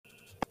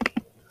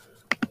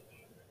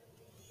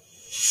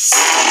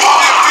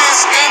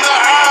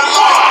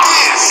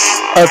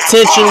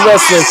Attention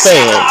wrestling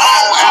fans,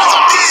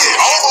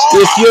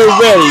 if you're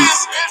ready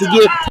to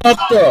get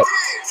pumped up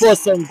for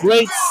some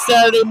great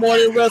Saturday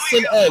morning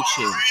wrestling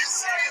action,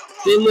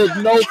 then look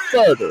no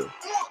further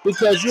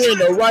because you're in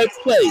the right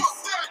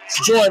place.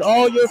 Join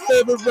all your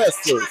favorite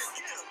wrestlers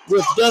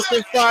with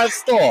Dustin 5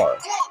 Star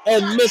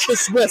and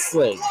Memphis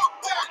Wrestling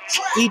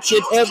each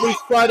and every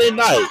Friday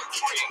night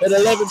at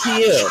 11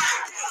 p.m.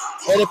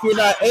 And if you're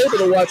not able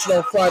to watch it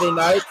on Friday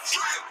nights,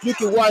 you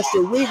can watch the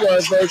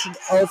rerun version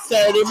on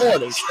Saturday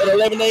mornings at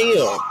 11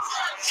 a.m.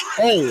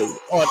 only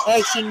on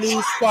Action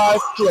News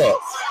 5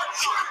 Plus.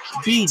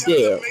 Be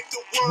there.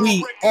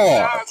 We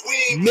are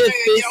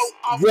Memphis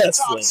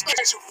Wrestling.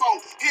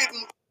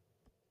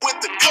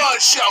 With the gun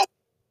show.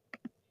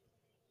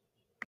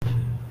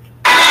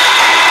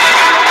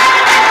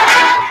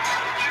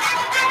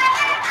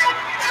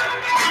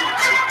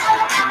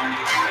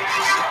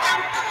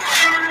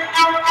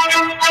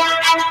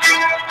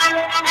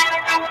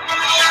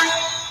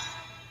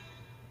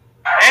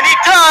 And he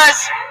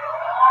does.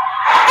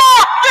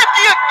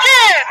 450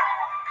 again.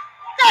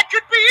 That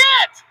could be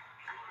it.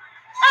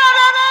 And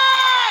it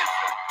is.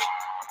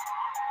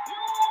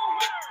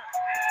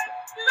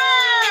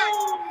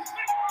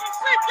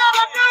 We've got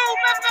a new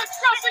Memphis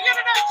Wrestling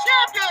Internet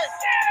champion.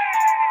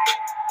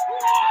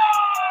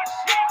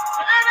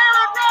 And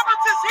Aaron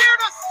Roberts is here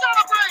to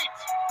celebrate.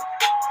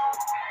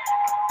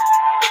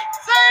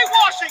 Say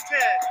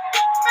Washington,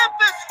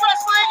 Memphis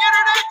Wrestling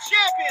Internet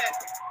champion.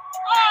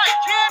 I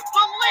can't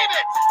believe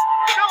it.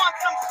 Showing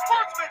some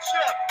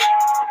sportsmanship.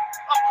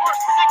 Of course,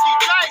 Sicky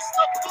Dice,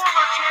 the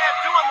former champ,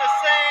 doing the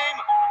same.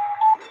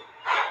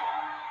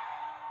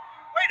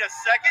 Wait a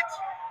second.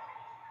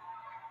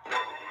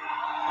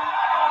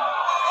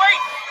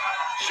 Wait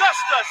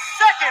just a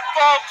second,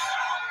 folks.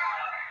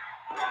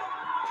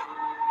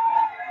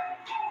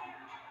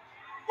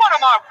 What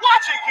am I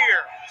watching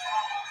here?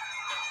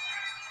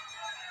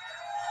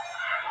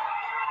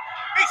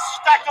 He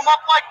stacked them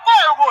up like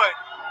firewood.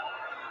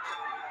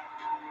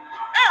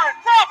 Aaron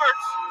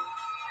Roberts,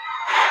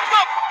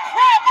 the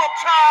problem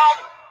child,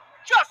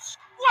 just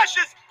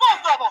squishes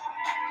both of them.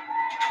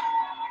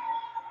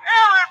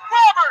 Aaron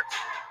Roberts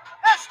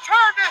has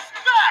turned his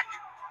back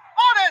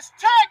on his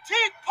tag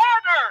team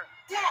partner.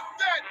 Walk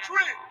that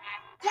trick.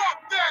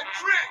 Walk that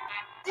trick.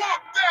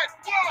 Walk that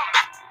walk.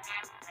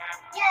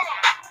 Walk.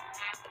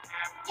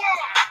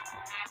 Walk.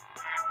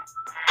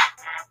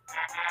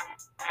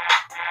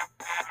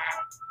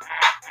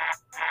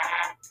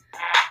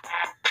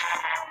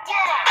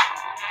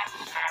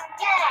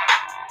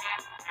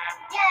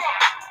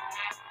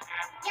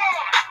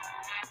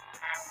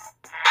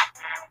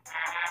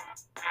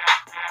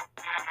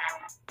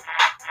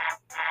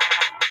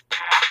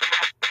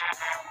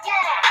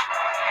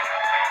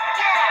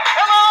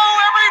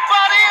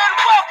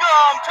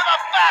 To the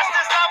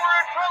fastest hour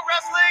in pro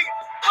wrestling.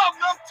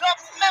 Welcome to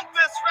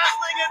Memphis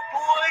Wrestling, and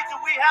boy, do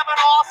we have an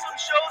awesome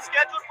show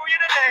scheduled for you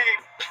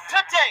today.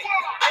 Today,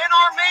 in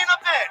our main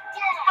event,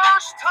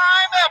 first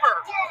time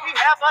ever, we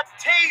have a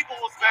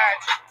tables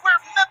match where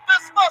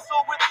Memphis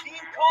Muscle with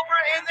Team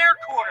Cobra in their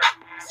corner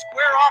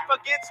square off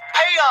against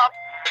Pay Up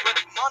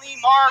with Money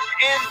Mark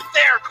in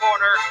their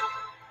corner.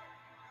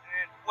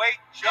 And wait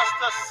just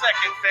a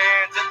second,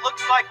 fans. It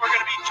looks like we're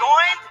going to be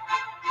joined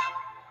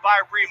by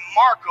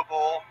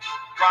remarkable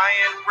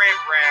Ryan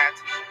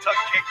Rembrandt to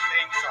kick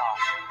things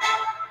off.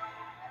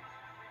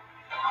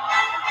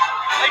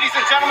 Ladies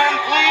and gentlemen,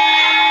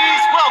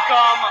 please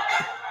welcome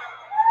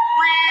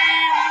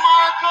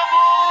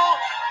remarkable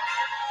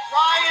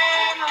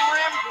Ryan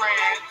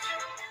Rembrandt.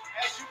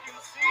 As you can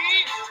see,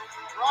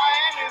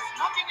 Ryan is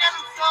looking at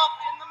himself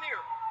in the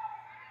mirror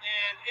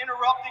and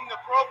interrupting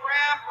the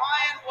program.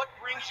 Ryan, what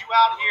brings you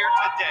out here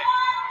today?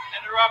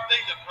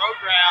 Interrupting the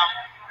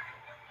program,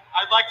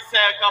 I'd like to say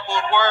a couple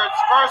of words.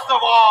 First of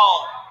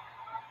all,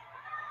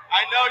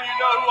 I know you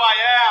know who I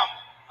am.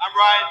 I'm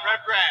Ryan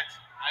Rembrandt.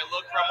 I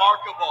look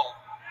remarkable.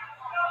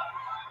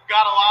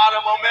 Got a lot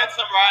of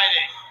momentum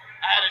riding.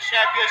 I had a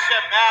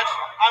championship match.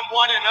 I'm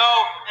 1-0.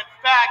 In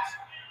fact,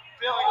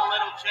 feeling a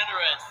little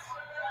generous.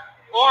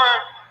 Or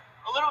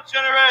a little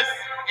generous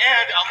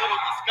and a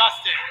little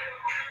disgusting.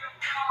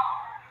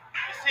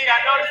 You see, I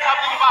noticed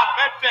something about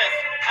Memphis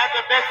and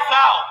the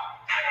Mid-South.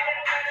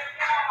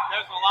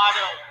 There's a lot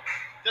of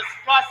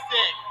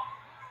disgusting,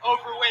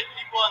 overweight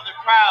people in the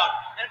crowd.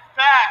 In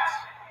fact,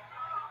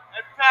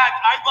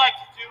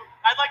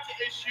 I'd like to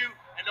issue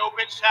an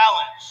open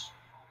challenge.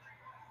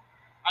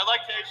 I'd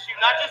like to issue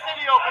not just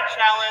any open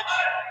challenge,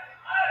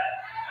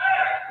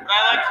 but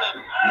I'd like to.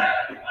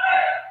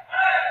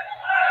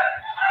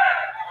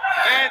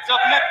 Fans of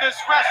Memphis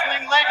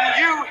Wrestling, letting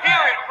you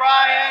hear it,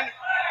 Brian.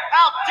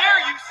 How dare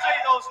you say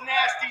those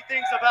nasty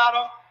things about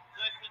them?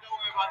 Listen, don't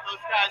worry about those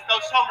guys.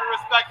 They'll show me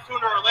respect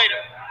sooner or later.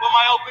 But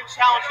my open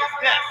challenge is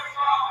this.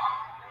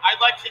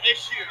 I'd like to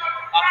issue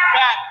a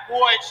fat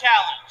boy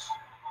challenge.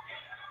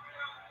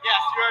 Yes,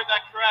 you heard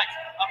that correct.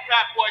 A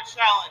fat boy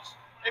challenge.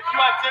 If you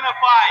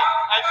identify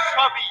as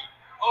chubby,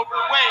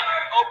 overweight,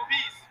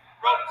 obese,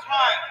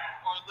 rotund,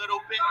 or a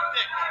little bit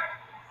thick,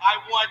 I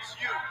wants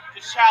you to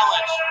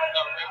challenge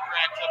the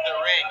Rembrandt of the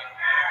ring.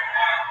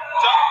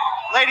 So,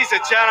 ladies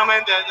and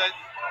gentlemen,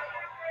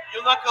 you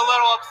look a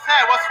little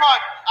upset. What's wrong?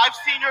 I've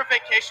seen your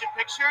vacation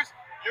pictures.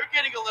 You're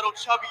getting a little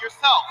chubby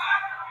yourself.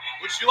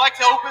 Would you like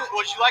to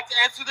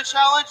answer the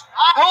challenge?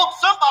 I hope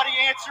somebody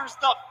answers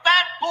the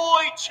Fat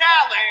Boy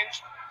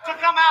Challenge to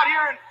come out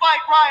here and fight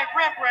Ryan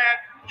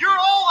Rembrandt. You're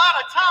all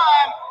out of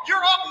time.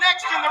 You're up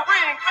next in the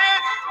ring,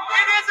 fans.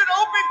 It is an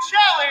open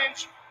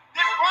challenge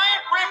that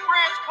Ryan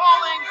Rembrandt's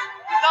calling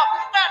the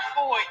Fat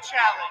Boy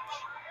Challenge.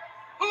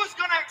 Who's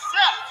going to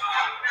accept?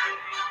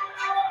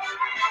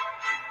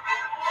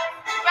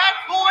 Fat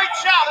Boy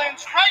Challenge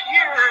right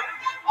here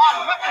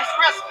on Memphis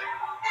Wrestling.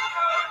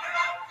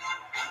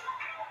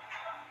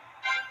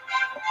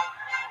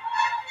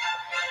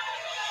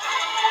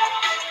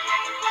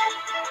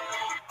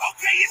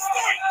 Okay, it's 3.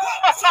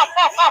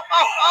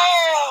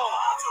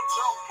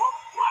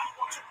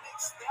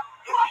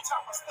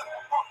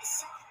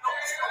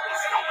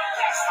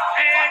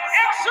 And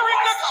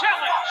answering the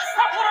challenge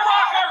from Little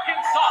Rock,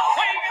 Arkansas,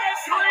 weighing in at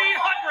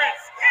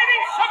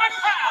 387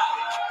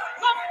 pounds,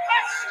 the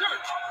master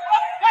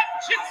of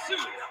Jiu-Jitsu,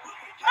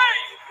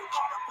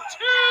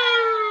 K-Tuber.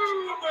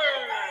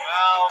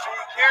 Well, be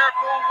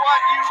careful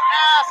what you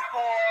ask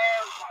for,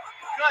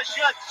 because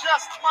you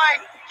just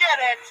might get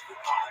it.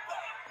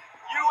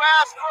 You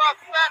asked for a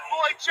Fat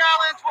Boy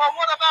Challenge. Well,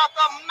 what about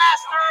the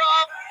master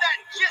of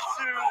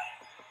Jiu-Jitsu,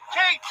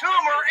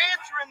 K-Tuber,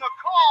 answering the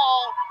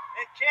call,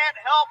 and can't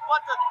help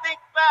but to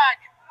think back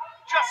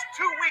just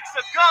 2 weeks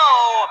ago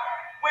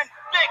when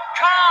Big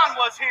Khan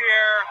was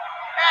here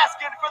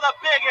asking for the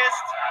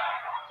biggest,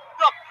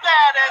 the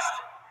baddest,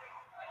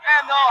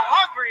 and the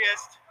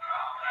hungriest.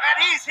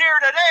 And he's here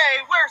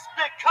today. Where's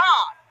Big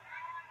Khan?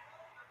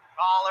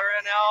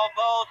 Collar and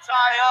elbow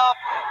tie up.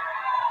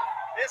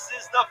 This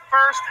is the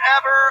first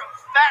ever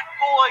Fat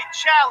Boy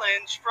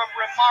Challenge from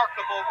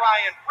remarkable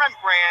Ryan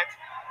Rembrandt.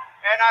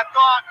 And I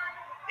thought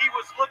he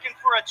was looking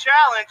for a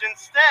challenge.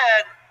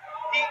 Instead,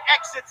 he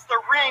exits the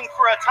ring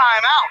for a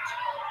timeout.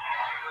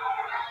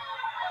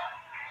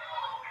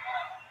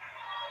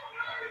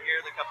 You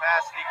hear the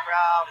capacity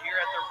crowd here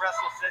at the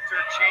Wrestle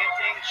Center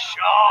chanting,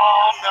 "Show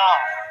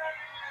enough."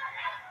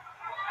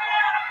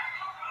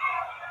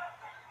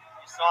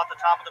 You saw at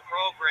the top of the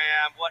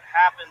program what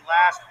happened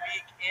last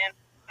week in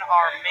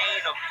our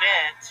main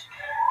event.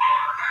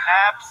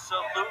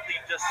 Absolutely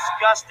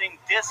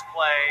disgusting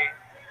display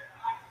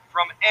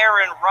from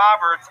Aaron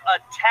Roberts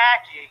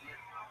attacking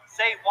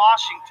Say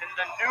Washington,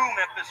 the new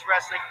Memphis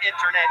Wrestling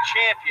Internet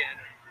Champion.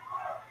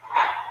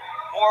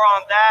 More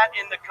on that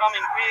in the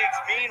coming weeks.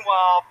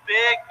 Meanwhile,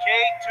 Big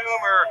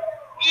K-Tuber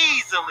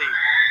easily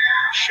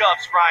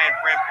shoves Ryan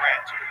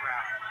Rembrandt to the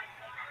ground.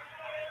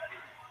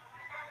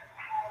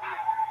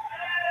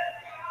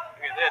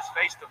 Look at this,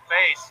 face to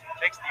face,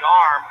 takes the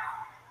arm,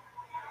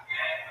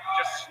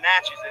 just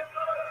snatches it.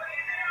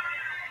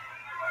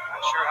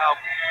 Not sure how.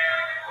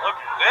 Look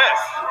at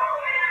this.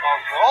 A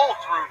roll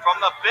through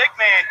from the big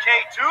man,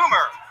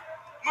 K-Tuber.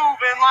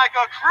 Moving like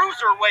a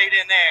cruiserweight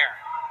in there.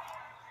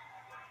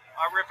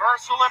 A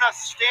reversal and a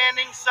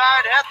standing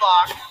side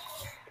headlock.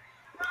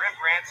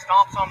 Rembrandt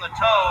stomps on the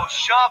toe,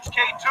 shoves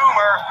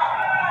K-Tuber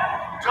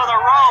to the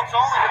ropes,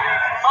 only to be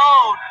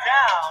mowed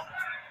down.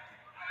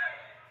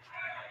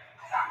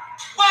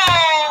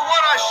 Whoa,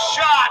 what a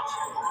shot!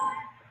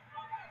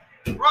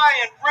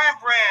 Ryan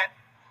Rembrandt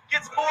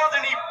gets more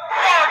than he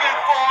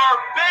bargained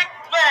for. Big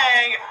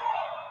bang.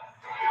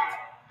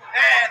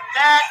 And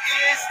that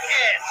is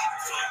it.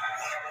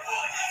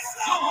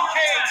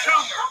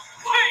 K-Tuber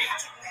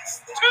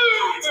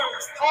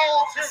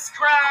holds his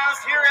ground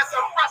here at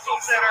the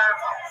Wrestle Center.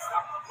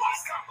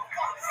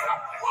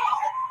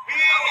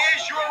 He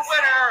is your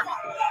winner.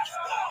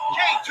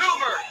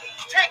 K-Tuber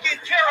taking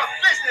care of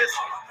business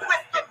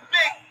with the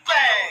big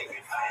bang.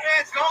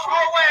 Fans, don't go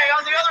away.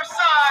 On the other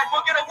side,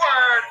 we'll get a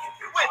word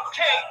with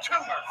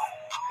K-Tuber.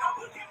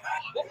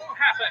 What will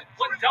happen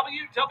when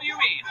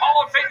WWE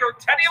Hall of Famer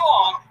Teddy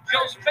Long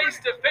goes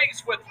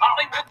face-to-face with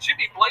Hollywood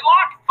Jimmy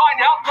Blaylock? Find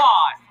out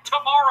live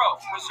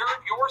tomorrow. Reserve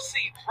your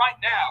seat right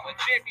now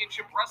at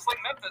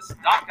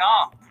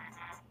ChampionshipWrestlingMemphis.com.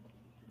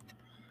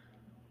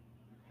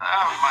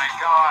 Oh my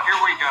God,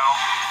 here we go.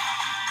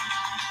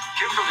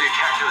 Kimberly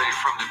calculated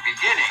from the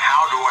beginning,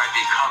 how do I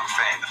become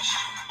famous?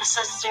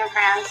 This is your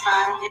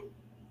grandson.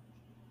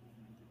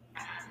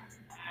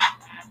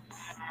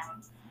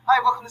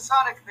 Hi, welcome to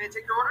Sonic. May I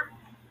take your order?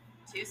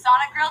 2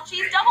 Sonic Grilled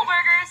Cheese Double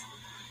Burgers.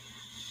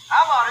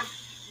 I'm on it.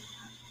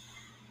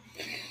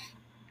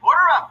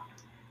 Order up.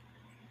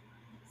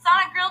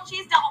 Sonic Grilled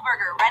Cheese Double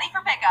Burger, ready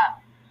for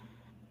pickup.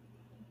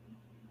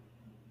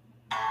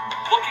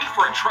 Looking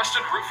for a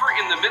trusted roofer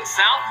in the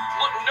Mid-South?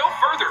 Look no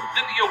further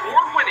than the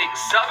award-winning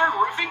Southern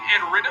Roofing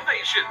and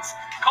Renovations.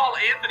 Call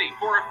Anthony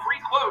for a free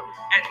quote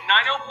at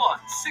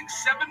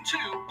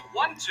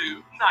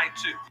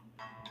 901-672-1292.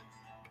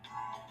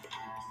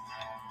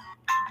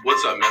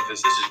 What's up,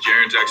 Memphis? This is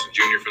Jaren Jackson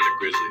Jr. from the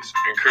Grizzlies,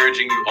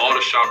 encouraging you all to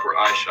shop where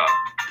I shop,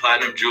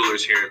 Platinum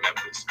Jewelers here in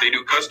Memphis. They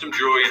do custom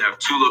jewelry and have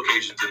 2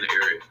 locations in the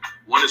area.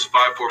 One is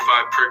 545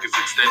 Perkins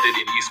Extended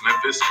in East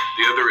Memphis.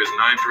 The other is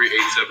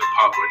 9387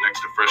 Poplar next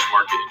to Fresh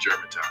Market in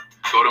Germantown.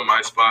 Go to my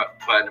spot,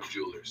 Platinum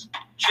Jewelers.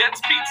 Jed's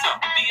Pizza,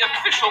 the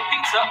official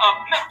pizza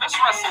of Memphis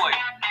Wrestling.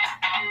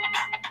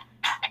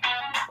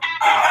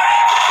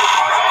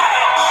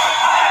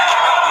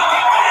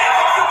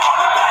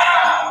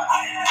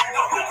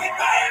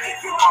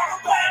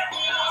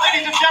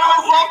 Ladies and gentlemen,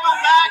 welcome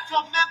back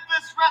to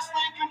Memphis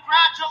Wrestling.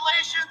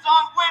 Congratulations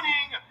on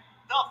winning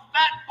the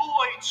Fat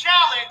Boy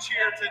Challenge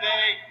here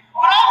today.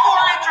 But I'm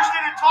more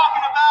interested in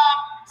talking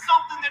about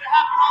something that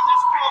happened on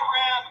this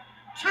program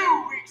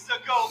 2 weeks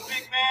ago,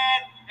 big man.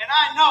 And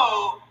I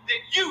know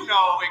that you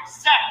know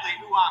exactly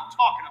who I'm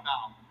talking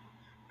about.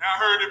 Now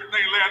I heard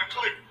everything loud and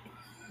clear.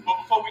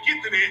 But before we get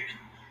to that,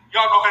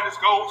 y'all know how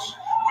this goes.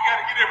 We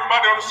gotta get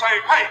everybody on the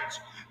same page.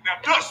 Now,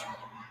 Dustin,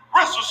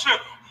 Wrestle Center,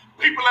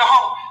 people at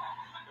home.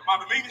 Am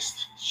I the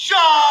meanest? Sure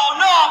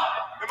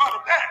enough. Am I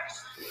the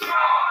baddest?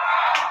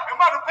 Am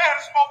I the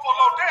baddest mofo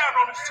down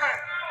on this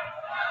town?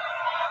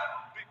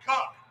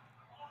 Because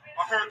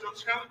I heard your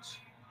challenge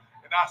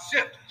and I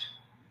accepted it.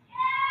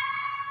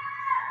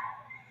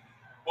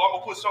 Boy, I'm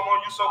gonna put something on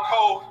you so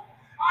cold,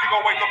 you're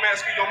gonna wake up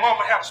asking your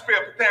mama how to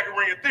spell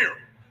Pythagorean theorem.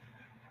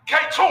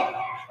 K2,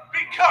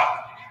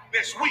 because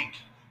next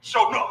week,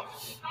 show enough.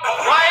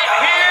 Right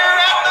here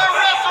at the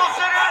Wrestle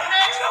Center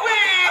next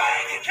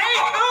week, K.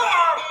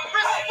 Cooper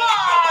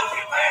responds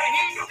and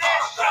he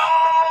says, show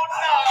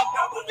enough,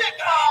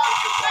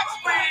 because next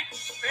week,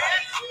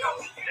 Vince,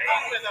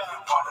 stay with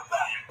us.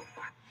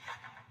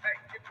 Hey,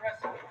 get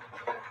dressed. Oh,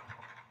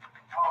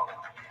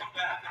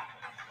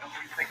 what do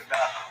you think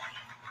about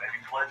maybe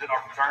pledging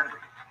our fraternity?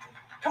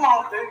 Come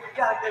on, dude, you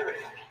gotta do it.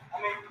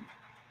 I mean,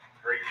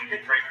 Great fit.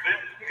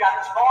 you got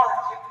the scars,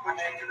 we're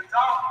named to the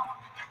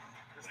top.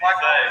 Just like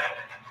that.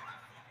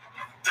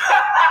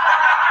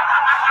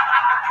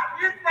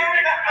 You think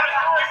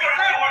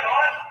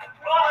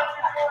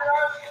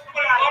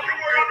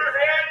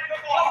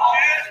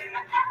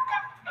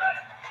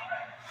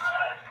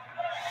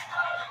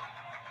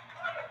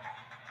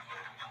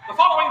The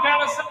following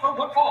bout is set for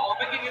one fall,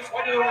 making its way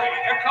to the ring,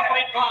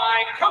 accompanied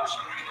by Coach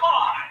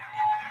Klein.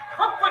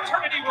 From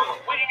Fraternity Room,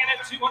 weighing in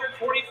at 245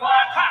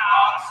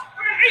 pounds,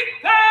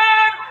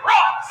 Ethan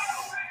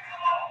Ross.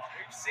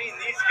 We've seen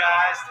these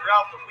guys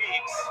throughout the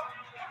weeks,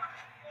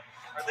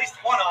 or at least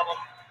one of them.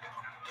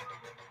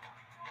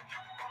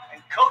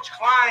 And Coach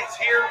Klein's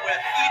here with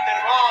Ethan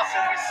Ross,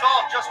 and we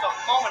saw just a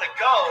moment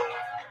ago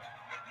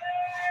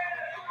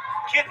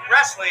Kid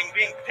Wrestling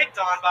being picked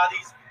on by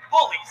these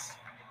bullies.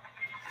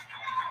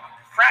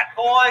 Frat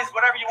boys,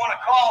 whatever you want to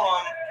call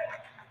them.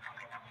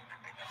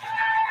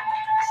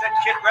 Said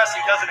Kid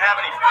Wrestling doesn't have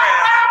any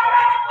friends.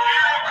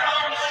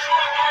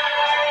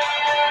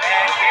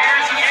 And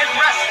here's Kid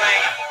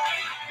Wrestling.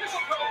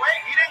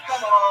 Wait, he didn't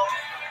come alone.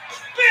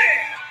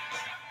 Bam!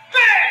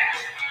 Bam!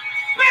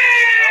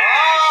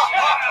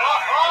 Bam!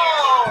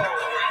 Oh!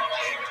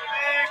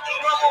 Big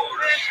Trouble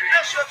Big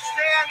Bishop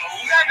stands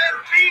 7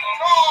 feet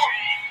tall.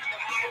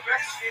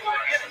 Let's see if we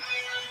get it.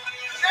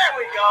 There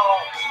we go.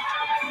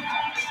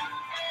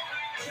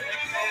 Big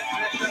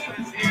Bishop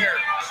is here.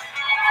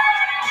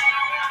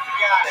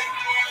 Got it.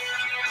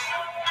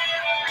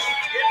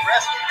 Kid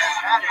Wrestling has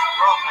had it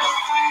rough.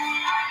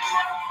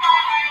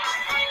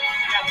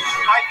 He had the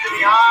spike to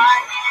the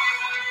eye.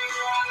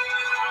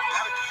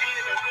 Haven't seen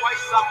him in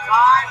quite some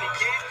time. He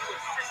came to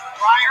assist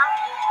Pryor.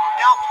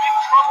 Now Big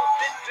Trouble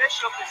Big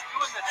Bishop is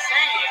doing the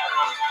same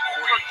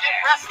for Kid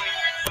Wrestling.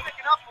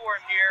 Picking up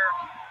for him here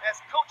as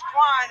Coach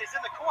Klein is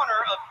in the corner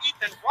of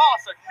Ethan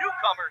Ross, a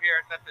newcomer here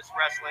at Memphis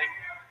Wrestling.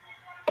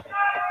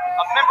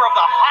 A member of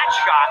the Hot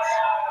Shots.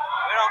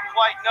 We don't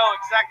quite know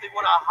exactly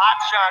what a hot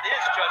shot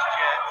is just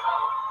yet.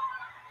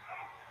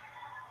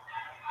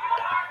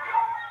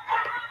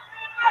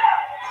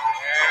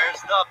 There's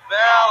the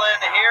bell,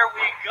 and here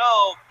we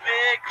go.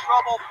 Big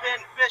Trouble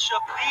Ben Bishop,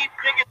 the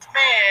biggest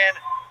man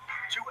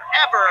to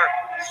ever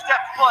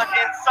step foot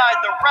inside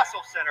the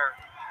Wrestle Center.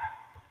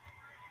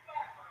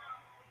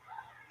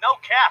 No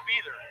cap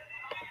either.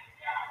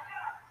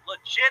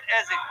 Legit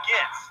as it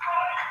gets.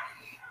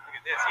 Look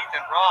at this,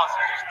 Ethan Ross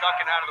is just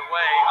ducking out of the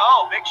way.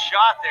 Oh, big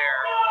shot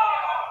there.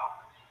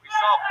 We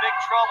saw Big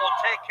Trouble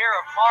take care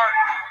of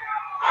Martin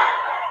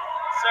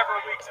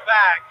several weeks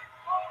back.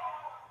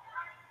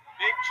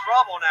 Big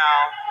Trouble now.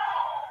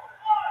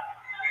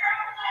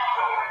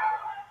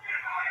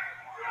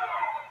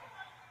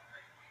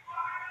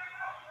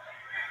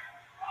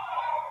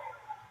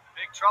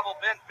 Big Trouble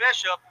Ben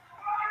Bishop.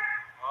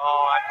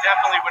 Oh, I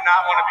definitely would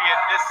not want to be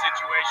in this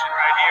situation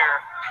right here.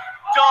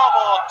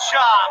 Double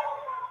chop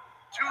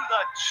to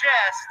the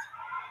chest.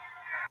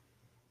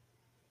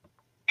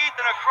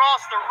 Ethan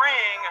across the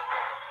ring.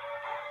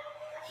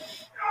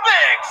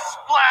 Big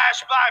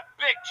splash by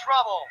Big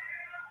Trouble.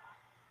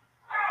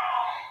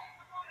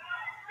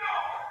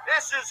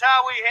 This is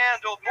how we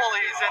handle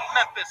bullies in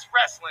Memphis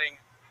Wrestling.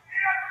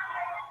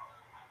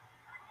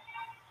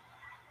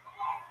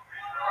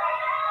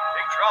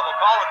 Big Trouble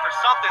calling for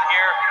something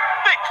here.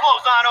 Big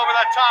clothesline over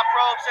the top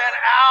ropes, and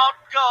out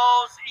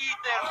goes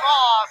Ethan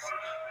Ross.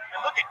 And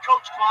look at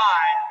Coach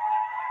Klein.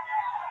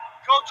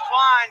 Coach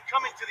Klein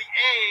coming to the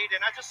aid,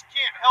 and I just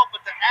can't help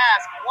but to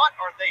ask, what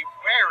are they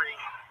wearing?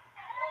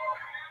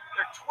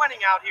 They're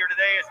twinning out here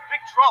today. It's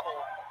big trouble.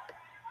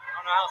 I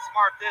don't know how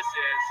smart this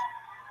is.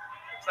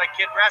 Looks like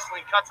Kid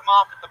Wrestling cuts him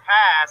off at the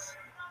pass.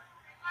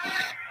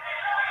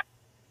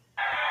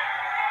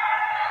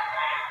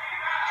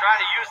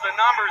 Trying to use the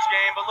numbers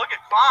game, but look at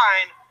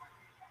Klein.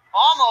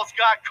 Almost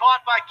got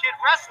caught by Kid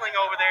Wrestling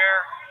over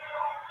there.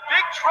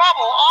 Big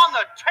trouble on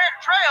the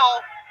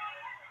trail.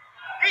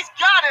 He's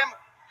got him.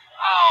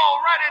 Oh,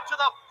 right into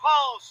the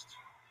post.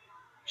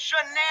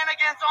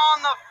 Shenanigans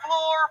on the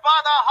floor by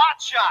the Hot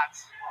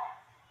Shots.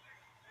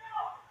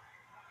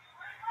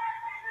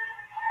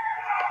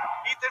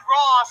 Ethan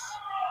Ross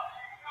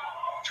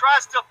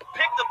tries to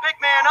pick the big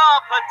man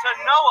up, but to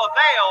no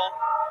avail.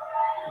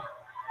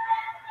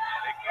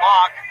 Big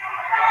block.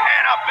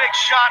 And a big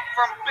shot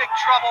from Big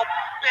Trouble,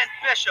 Ben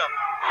Bishop.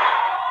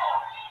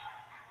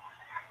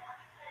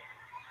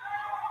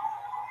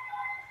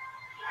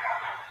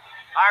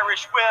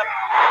 Irish whip.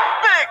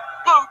 Big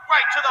boot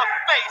right to the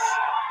face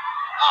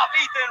of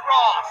Ethan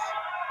Ross.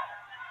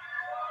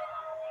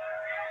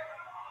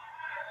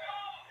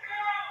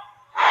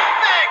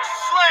 Big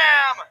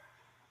slam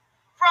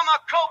from a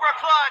Cobra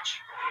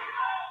Clutch.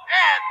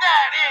 And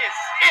that is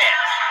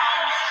it.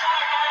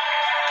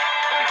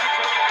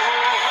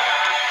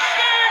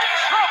 Big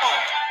Trouble,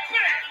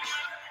 Ben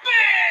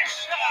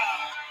Bishop.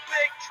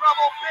 Big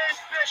Trouble, Ben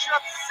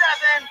Bishop,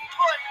 7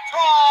 foot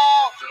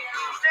tall.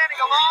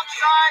 Standing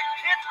alongside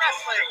Kid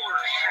Wrestling.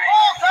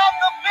 Pulls out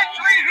the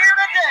victory here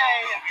today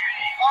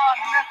on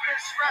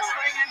Memphis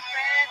Wrestling. And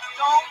fans,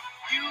 don't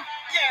you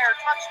dare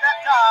touch that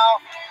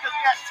dial, because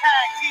we got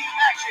tag team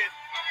action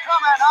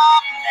coming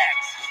up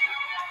next.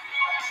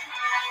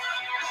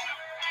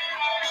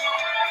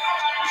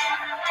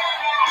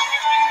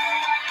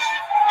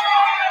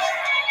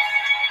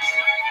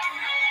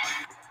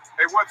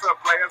 Hey, what's up,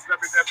 players?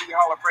 WWE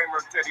Hall of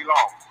Famer Teddy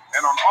Long.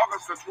 And on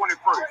August the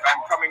 21st,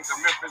 I'm coming to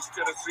Memphis,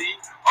 Tennessee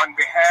on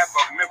behalf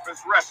of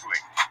Memphis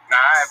Wrestling.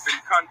 Now, I have been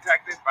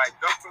contacted by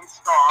Dustin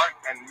Starr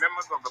and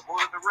members of the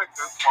board of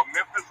directors for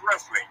Memphis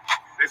Wrestling.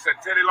 They said,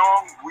 Teddy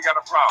Long, we got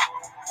a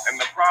problem.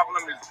 And the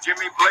problem is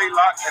Jimmy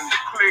Blaylock and the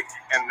Clique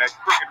and that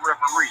crooked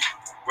referee.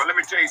 Well, let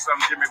me tell you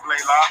something, Jimmy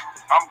Blaylock.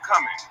 I'm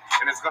coming,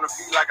 and it's going to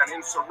be like an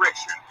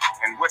insurrection.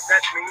 And what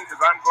that means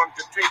is I'm going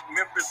to take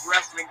Memphis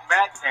Wrestling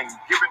back and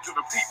give it to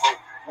the people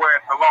where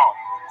it belongs.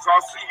 So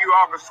I'll see you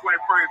August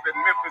 21st at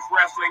Memphis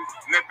Wrestling,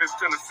 Memphis,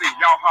 Tennessee.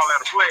 Y'all holler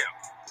at a player.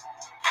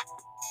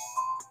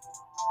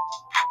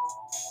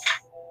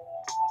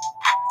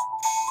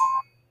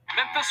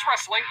 Memphis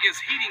Wrestling is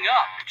heating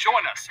up.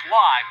 Join us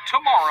live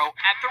tomorrow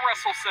at the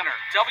Wrestle Center.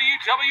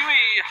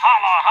 WWE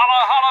Holla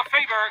Holla Holla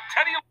Favor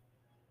Teddy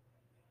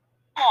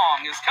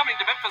Long is coming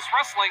to Memphis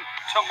Wrestling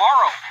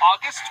tomorrow,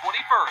 August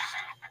 21st.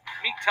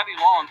 Meet Teddy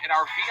Long in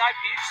our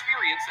VIP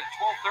experience at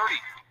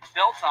 12:30.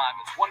 Bell time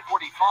is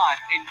 1:45,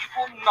 and you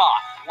will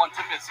not want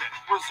to miss it.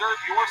 Reserve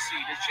your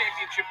seat at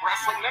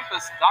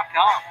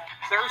ChampionshipWrestlingMemphis.com.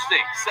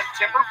 Thursday,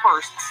 September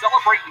 1st,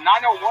 celebrate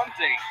 901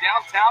 Day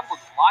downtown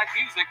with live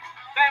music,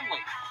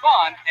 family,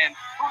 fun, and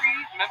free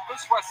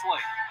Memphis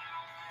Wrestling.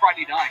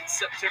 Friday night,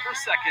 September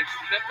 2nd,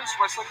 Memphis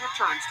Wrestling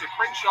returns to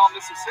Crenshaw,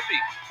 Mississippi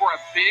for a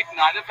big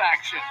night of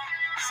action.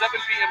 7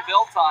 p.m.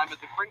 bell time at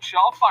the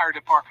Crenshaw Fire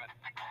Department.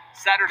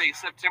 Saturday,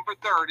 September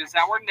 3rd is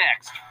our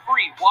next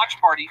free watch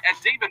party at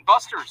Dave &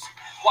 Buster's.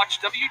 Watch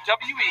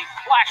WWE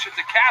Clash at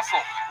the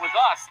Castle. With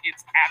us,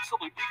 it's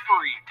absolutely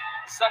free.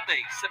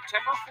 Sunday,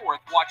 September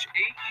 4th, watch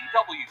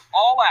AEW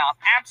All Out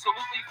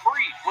absolutely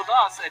free with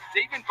us at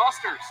Dave &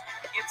 Buster's.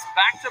 It's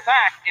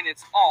back-to-back, and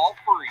it's all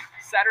free.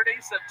 Saturday,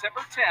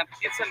 September 10th,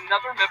 it's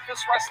another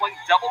Memphis Wrestling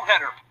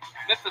doubleheader.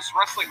 Memphis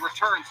Wrestling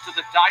returns to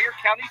the Dyer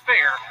County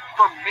Fair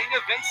for Main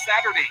Event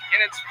Saturday,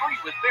 and it's free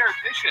with their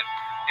admission.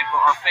 And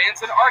for our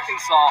fans in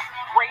Arkansas,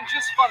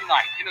 Range's Fun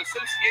Night, in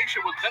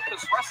association with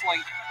Memphis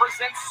Wrestling,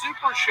 presents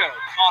Super Show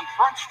on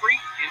Front Street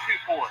in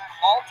Newport.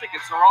 All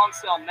tickets are on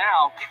sale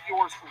now. Get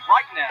yours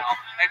right now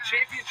at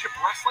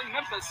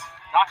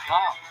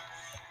ChampionshipWrestlingMemphis.com.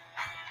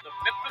 The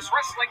Memphis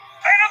Wrestling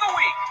Fan of the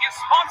Week is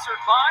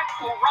sponsored by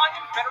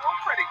Orion Federal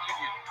Credit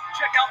Union.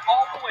 Check out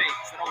all the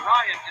ways that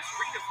Orion is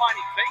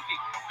redefining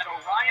banking at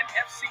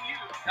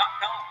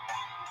OrionFCU.com.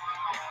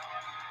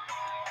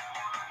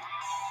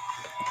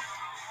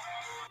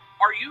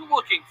 Are you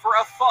looking for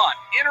a fun,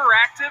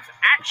 interactive,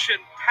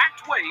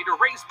 action-packed way to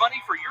raise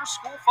money for your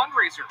school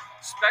fundraiser,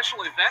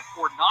 special event,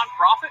 or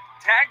nonprofit?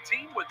 Tag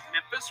team with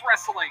Memphis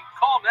Wrestling.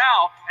 Call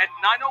now at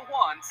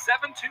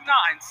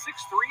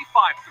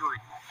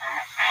 901-729-6353.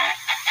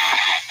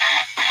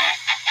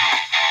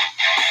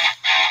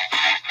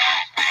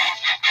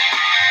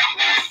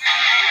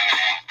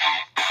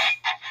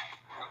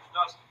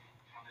 Dustin,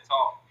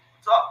 talk.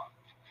 What's up?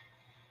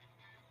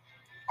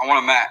 I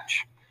want a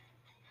match.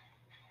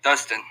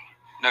 Dustin,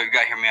 no, you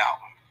gotta hear me out.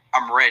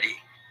 I'm ready.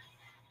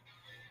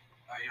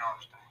 No, you don't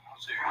understand. I'm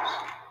serious. I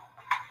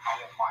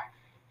want Mike.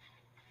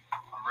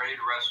 I'm ready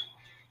to wrestle.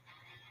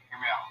 Hear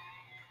me out.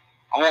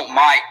 I want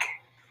Mike.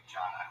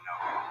 John, I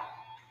know.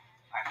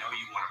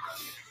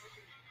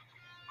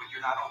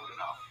 you're not old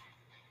enough.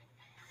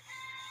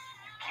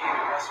 You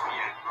can't wrestle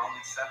yet. You're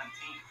only 17.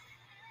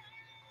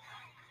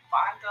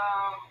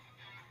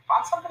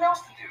 Find something else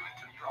to do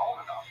until you're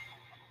old enough.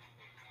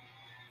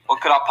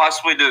 What could I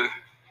possibly do,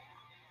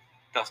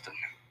 Dustin?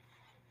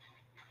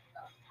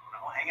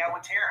 Well, hang out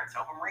with Terrence.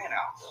 Help him ring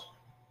announce.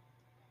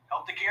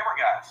 Help the camera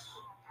guys.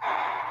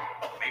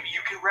 Maybe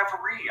you can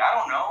referee. I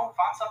don't know.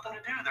 Find something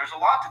to do. There's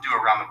a lot to do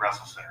around the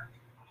Wrestle Center.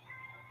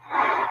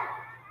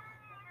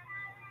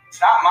 It's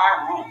not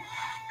my rule.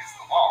 It's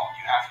the law.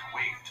 You have to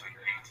wait until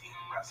you're 18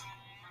 to wrestle.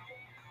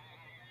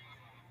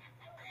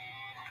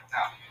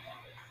 Now,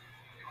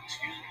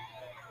 excuse me.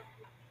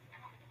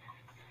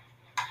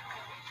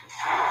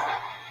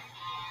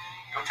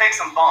 Go take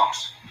some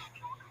bumps.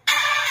 Yeah.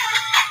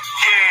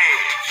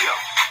 You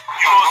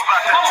know it's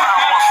about that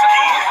time once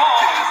again.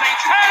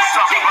 I'm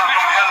talking about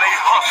them LA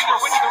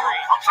hustlers.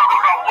 I'm talking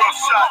about Rough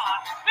Shot,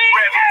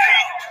 Rabbit D.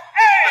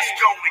 Let's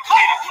go and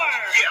get it.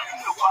 Yeah.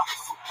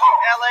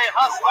 LA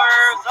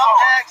Hustlers up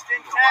next in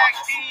tag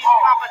team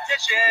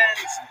competition.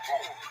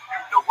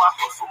 You know I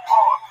hustle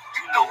hard.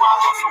 You know I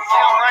hustle See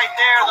him hard. right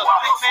there. The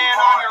big man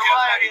on your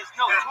right is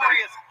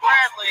Notorious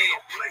Bradley.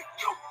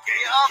 The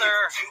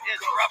other is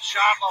Rough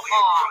Shot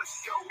Lamont.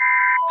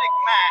 Big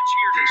match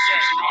here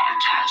today.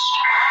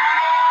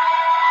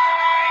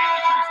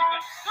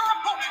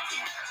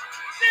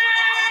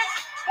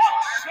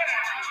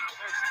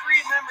 There's 3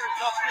 members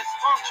of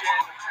Dysfunction,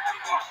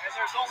 and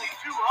there's only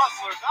 2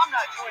 hustlers. I'm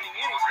not joining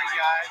anything,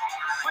 guys.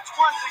 Which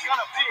one's it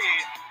gonna be?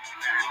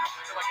 I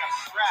feel like I'm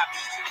trapped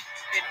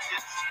in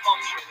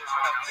Dysfunction is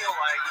what I feel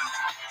like.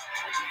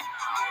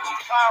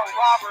 Kyle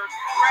Roberts,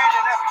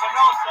 Brandon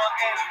Espinosa,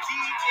 and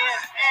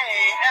DNA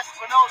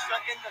Espinosa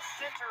in the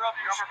center of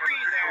your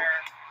screen there.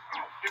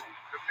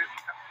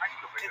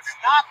 It's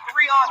not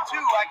 3-on-2,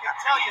 I can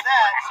tell you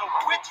that. So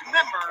which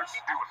members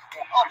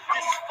of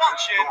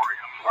Dysfunction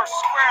are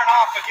squaring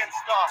off against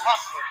the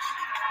Hustlers?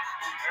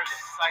 There's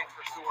a sight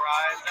for sore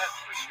eyes, that's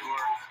for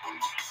sure.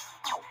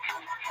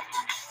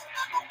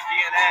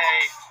 DNA,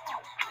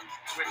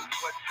 with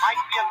what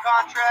might be a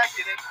contract,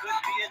 and it could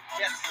be a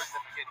death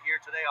certificate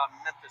here today on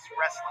Memphis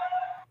Wrestling.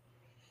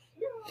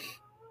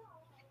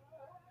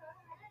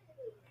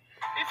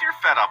 If you're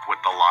fed up with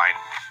the line,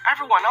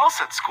 everyone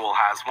else at school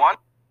has one,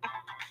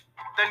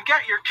 then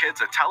get your kids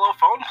a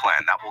telephone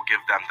plan that will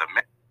give them the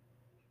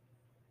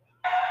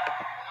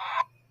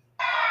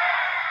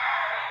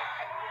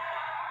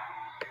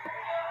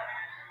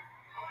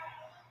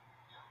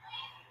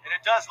And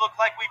it does look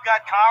like we've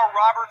got Kyle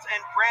Roberts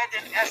and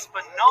Brandon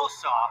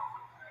Espinosa.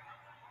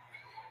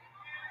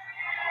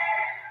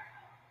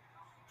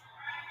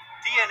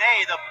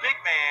 DNA, the big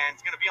man,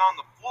 is going to be on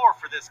the floor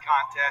for this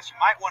contest. You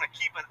might want to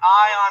keep an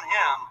eye on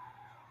him.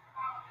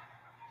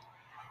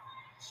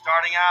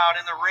 Starting out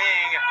in the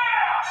ring,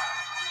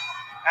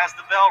 as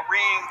the bell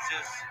rings,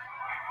 is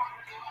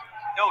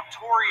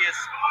Notorious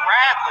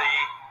Bradley.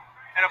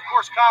 And of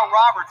course, Kyle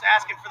Roberts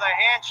asking for the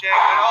handshake,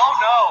 but oh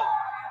no.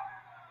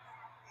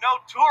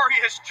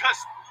 Notorious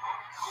just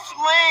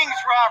slings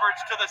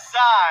Roberts to the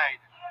side.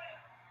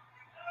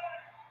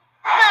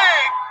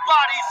 Big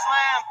body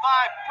slam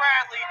by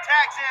Bradley.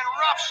 Tags in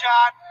Rough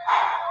Shot.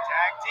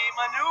 Tag team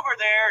maneuver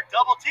there.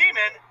 Double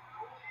teaming.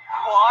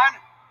 One.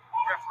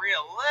 Referee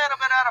a little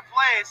bit out of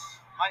place.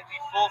 Might be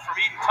full from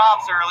eating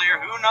tops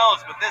earlier. Who knows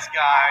with this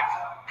guy.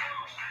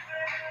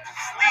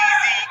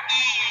 Sleazy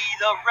E,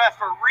 the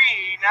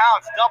referee.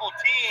 Now it's double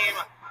team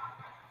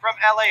from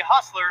LA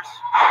Hustlers.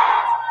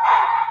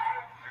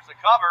 There's a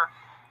cover.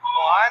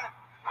 One.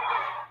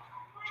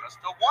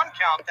 Just a 1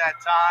 count that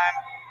time.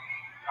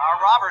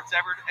 Roberts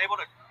able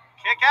to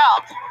kick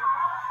out.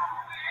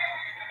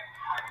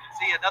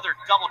 See another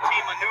double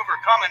team maneuver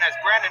coming as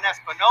Brandon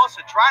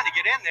Espinosa trying to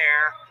get in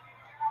there.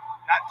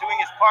 Not doing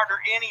his partner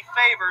any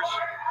favors.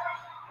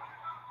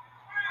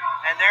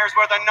 And there's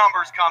where the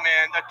numbers come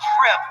in. The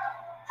trip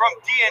from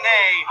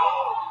DNA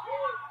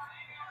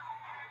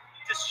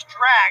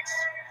distracts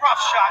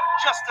Rough Shot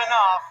just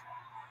enough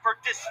for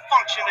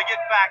Dysfunction to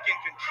get back in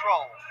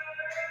control.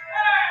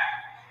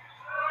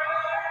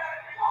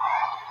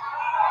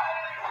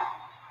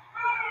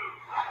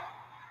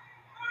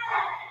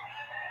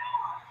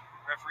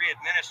 Referee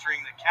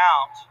administering the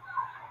count.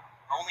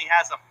 Only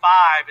has a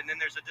 5, and then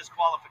there's a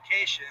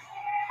disqualification.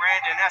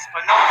 Brandon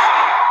Espinosa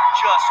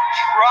just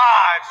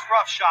drives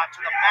Rough Shot to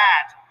the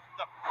mat.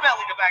 The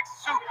belly-to-back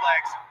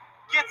suplex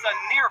gets a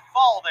near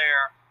fall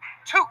there.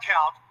 2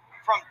 count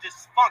from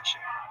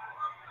Dysfunction.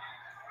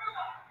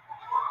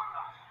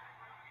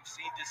 We've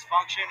seen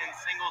Dysfunction in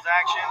singles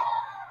action.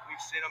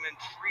 We've seen them in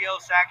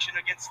trios action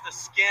against the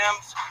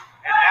Skims.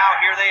 And now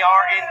here they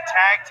are in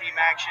tag team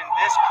action.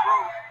 This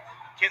group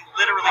can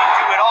literally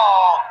do it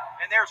all.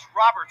 And there's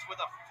Roberts with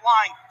a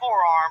flying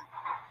forearm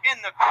in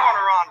the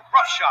corner on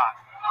Rough Shot.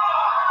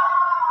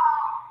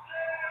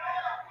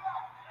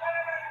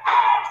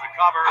 There's the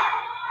cover.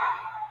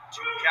 2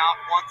 count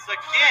once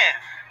again.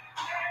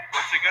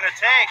 What's it going to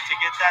take to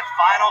get that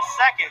final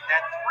second,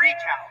 that 3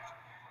 count,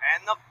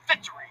 and the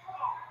victory?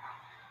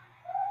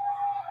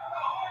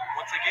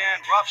 Once again,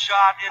 Again, rough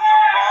shot in the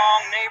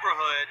wrong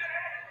neighborhood.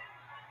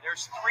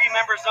 There's 3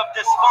 members of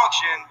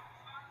dysfunction.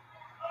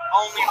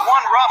 Only 1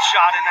 rough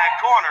shot in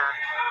that corner.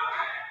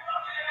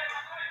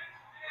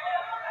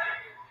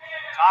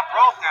 Top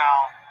rope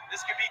now.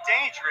 This could be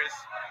dangerous.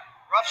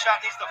 Rough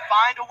shot needs to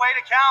find a way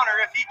to counter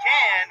if he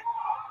can,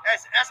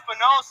 as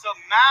Espinosa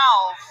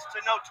mouths to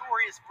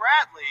Notorious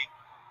Bradley.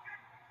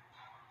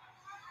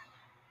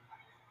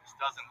 This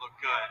doesn't look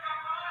good.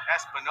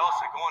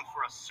 Espinosa going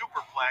for a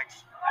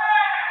superplex. I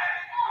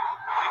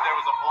think there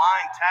was a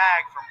blind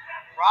tag from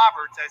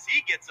Roberts as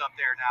he gets up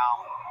there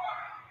now.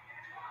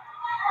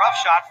 Rough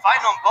shot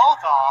fighting them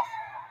both off.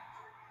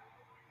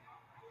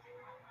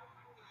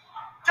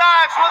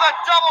 Dives with a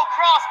double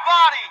cross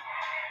body.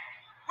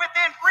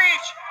 Within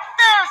reach.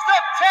 There's the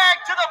tag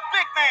to the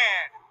big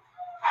man.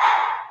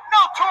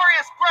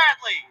 Notorious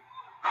Bradley.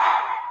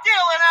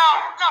 Dealing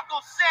out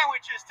knuckle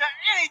sandwiches to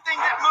anything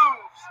that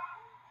moves.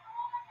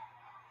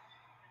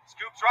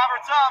 Scoops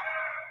Roberts up.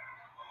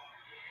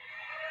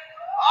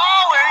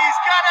 Oh, and he's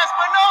got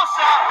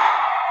Espinosa.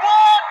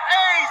 What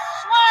a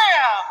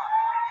slam!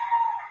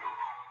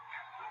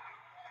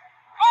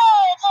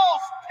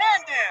 Almost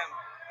pinned him.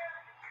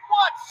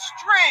 What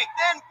strength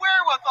and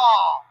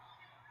wherewithal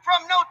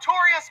from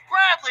Notorious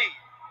Bradley.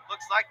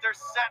 Looks like they're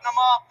setting him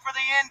up for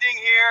the ending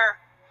here.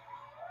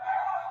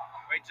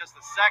 Wait just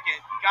a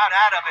second. Got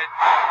out of it.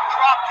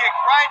 Drop kick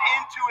right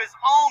into his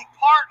own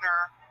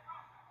partner.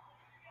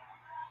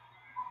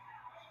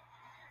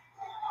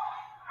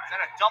 Is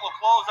that a double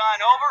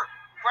clothesline over?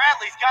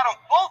 Bradley's got them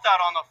both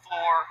out on the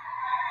floor.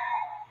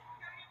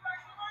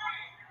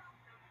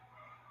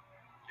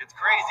 It's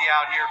crazy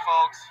out here,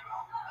 folks.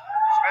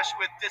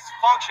 Especially with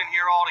dysfunction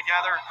here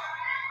altogether.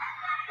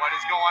 What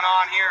is going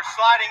on here?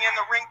 Sliding in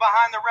the ring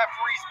behind the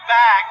referee's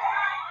back.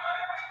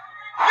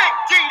 Big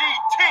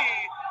DDT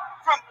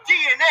from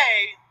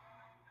DNA.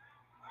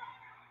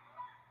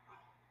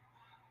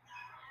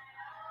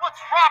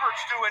 What's Roberts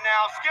doing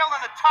now?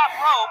 Scaling the top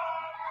rope.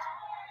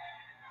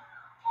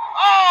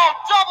 Oh,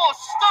 double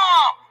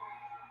stomp!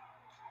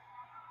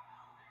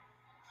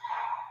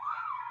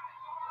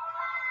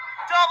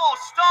 Double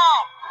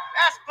stomp!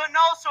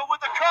 Espinosa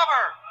with the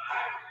cover.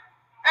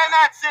 And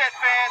that's it,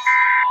 fans.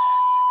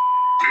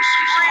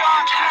 3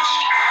 on 2.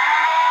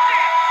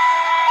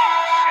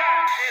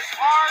 Is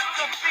hard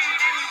to beat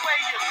any way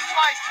you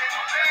slice it.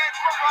 Fans,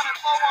 we're running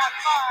low on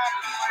time.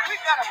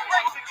 We've got a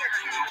break to get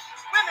to.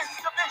 Women's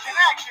division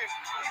action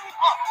is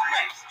up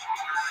next.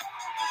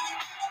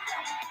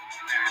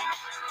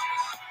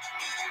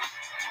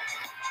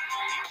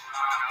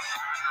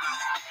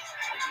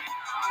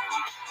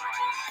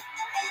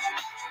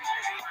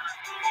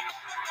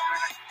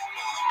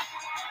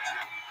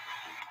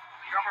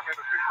 Government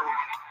officials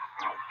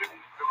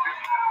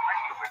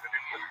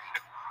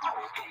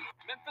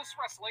Memphis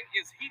Wrestling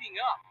is heating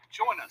up.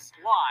 Join us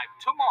live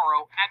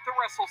tomorrow at the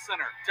Wrestle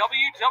Center.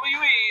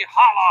 WWE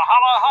Holla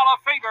Holla Holla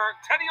Favor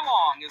Teddy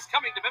Long is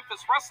coming to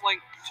Memphis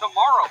Wrestling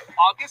tomorrow,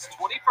 August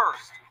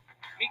 21st.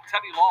 Meet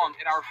Teddy Long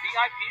in our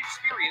VIP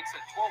experience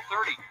at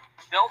 12:30.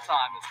 Bell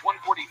time is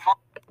 1:45.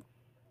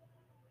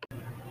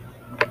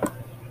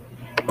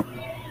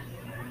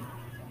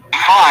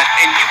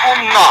 And you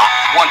will not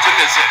want to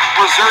miss it.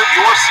 Reserve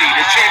your seat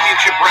at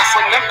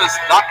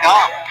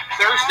ChampionshipWrestlingMemphis.com.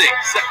 Thursday,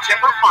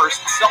 September 1st,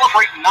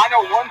 celebrate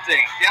 901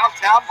 Day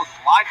downtown with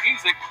live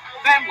music,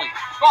 family,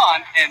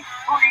 fun, and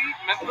free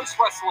Memphis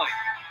wrestling.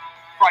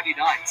 Friday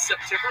night,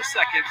 September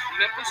 2nd,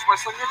 Memphis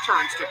Wrestling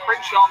returns to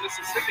Crenshaw,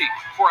 Mississippi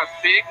for a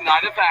big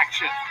night of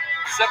action.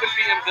 7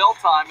 p.m. bell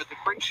time at the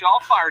Crenshaw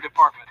Fire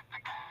Department.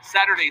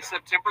 Saturday,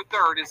 September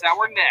 3rd is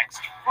our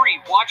next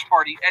free watch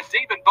party at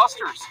Dave &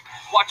 Buster's.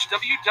 Watch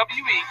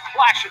WWE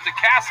Clash at the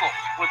Castle.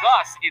 With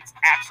us, it's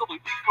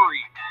absolutely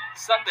free.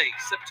 Sunday,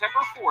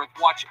 September 4th,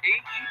 watch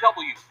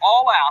AEW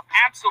All Out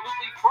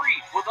absolutely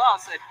free with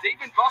us at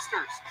Dave &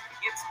 Buster's.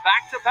 It's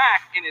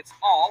back-to-back and it's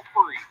all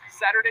free.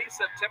 Saturday,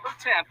 September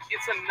 10th,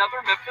 it's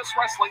another Memphis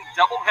Wrestling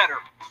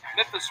doubleheader.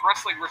 Memphis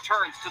Wrestling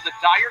returns to the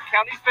Dyer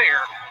County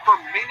Fair for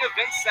main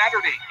event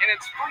Saturday, and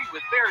it's free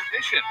with fair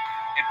admission.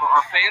 And for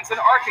our fans in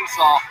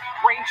Arkansas,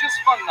 Range's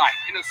Fun Night,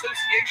 in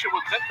association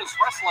with Memphis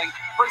Wrestling,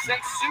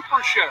 presents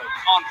Super Show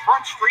on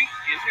Front Street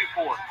in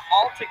Newport.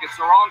 All tickets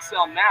are on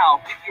sale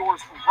now. Get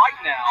yours right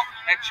now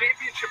at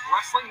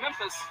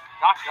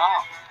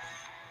ChampionshipWrestlingMemphis.com.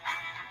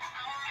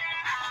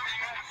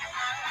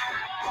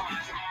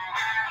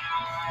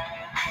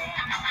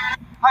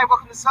 Hi,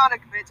 welcome to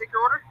Sonic. May I take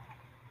your order?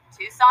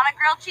 2 Sonic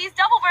Grilled Cheese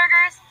Double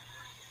Burgers.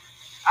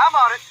 I'm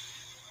on it.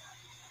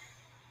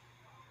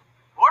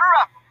 Order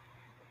up.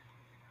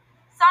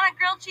 Sonic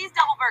Grilled Cheese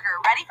Double Burger,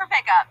 ready for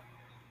pickup.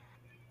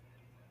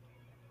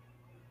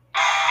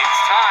 It's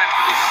time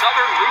for the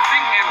Southern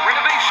Roofing and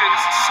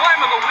Renovations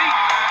Slam of the Week.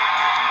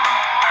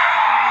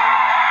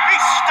 He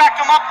stacked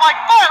them up like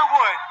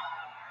firewood.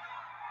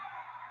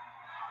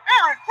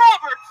 Aaron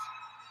Roberts,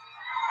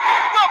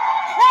 the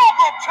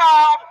problem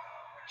child,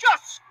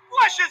 just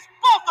squishes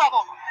both of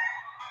them.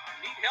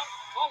 Need help?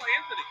 Call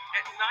Anthony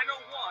at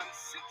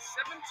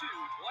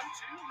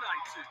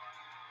 901-672-1292.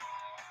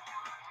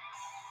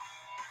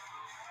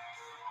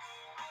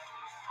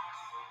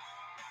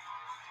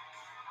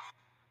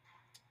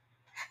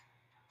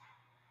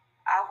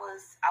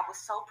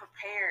 so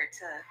prepared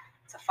to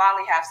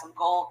finally have some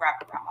gold wrapped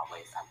around my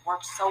waist. I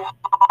worked so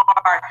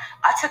hard.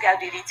 I took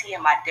out DDT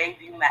in my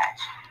debut match,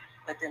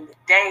 but then the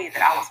day that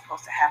I was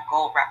supposed to have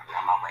gold wrapped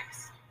around my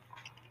waist,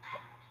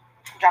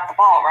 dropped the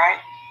ball, right?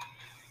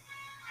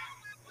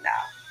 No.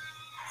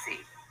 See,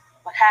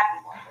 what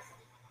happened was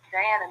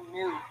Diana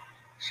knew.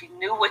 She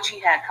knew what she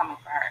had coming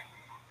for her.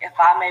 If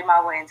I made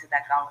my way into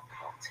that gauntlet to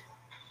go to,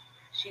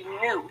 she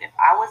knew if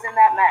I was in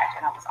that match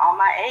and I was on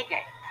my A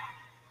game,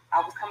 I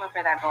was coming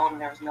for that gold,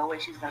 and there was no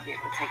way she was going to be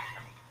able to take it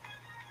from me.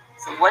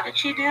 So what did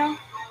she do?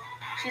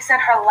 She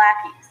sent her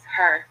lackeys,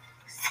 her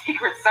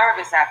Secret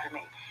Service after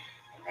me.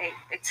 And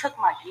they took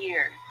my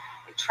gear.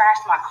 They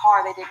trashed my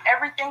car. They did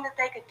everything that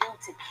they could do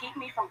to keep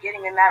me from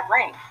getting in that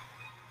ring.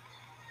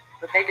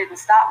 But they didn't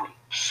stop me.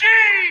 She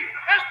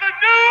is the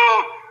new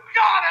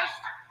goddess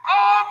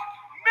of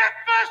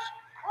Memphis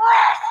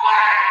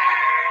Wrestling!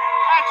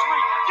 That's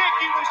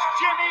ridiculous,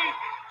 Jimmy.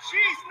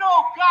 She's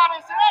no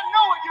goddess, and I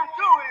know what you're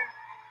doing.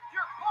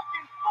 You're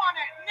poking fun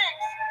at Nix,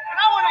 and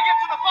I want to get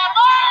to the bottom.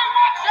 Hey,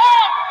 watch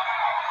out!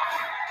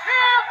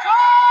 Here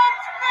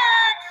comes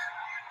Nix!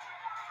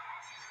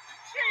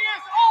 She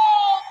is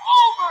all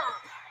over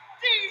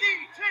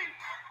DDT.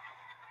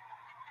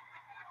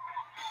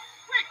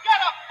 We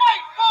gotta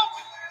fight,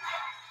 folks.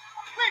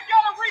 We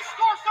gotta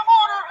restore some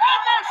order, and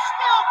they're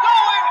still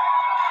going.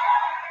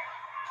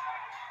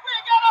 We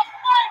gotta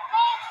fight,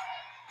 folks.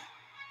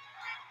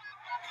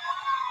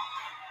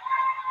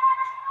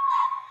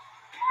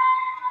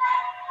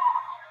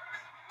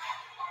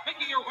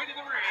 Making her way to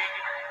the ring,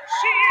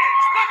 she is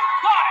the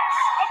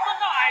goddess of the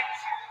night,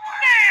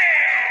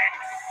 Nix!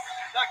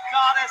 The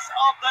goddess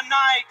of the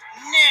night,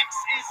 Nix,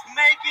 is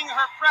making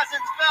her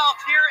presence felt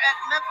here at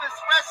Memphis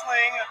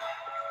Wrestling.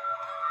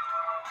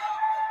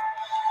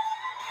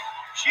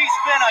 She's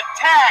been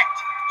attacked.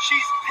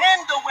 She's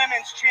pinned the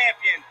women's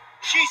champion.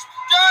 She's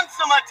done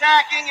some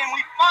attacking, and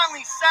we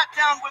finally sat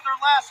down with her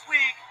last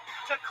week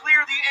to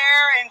clear the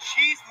air, and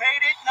she's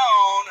made it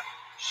known.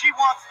 She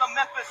wants the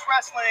Memphis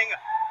Wrestling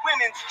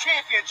Women's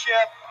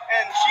Championship,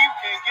 and she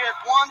can get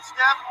one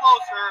step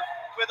closer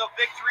with a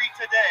victory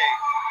today.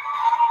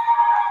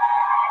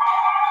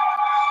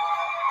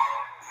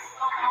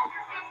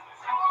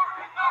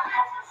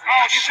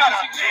 Oh, shut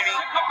up, Jimmy.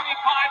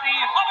 Accompanied by the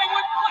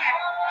Hollywood Click,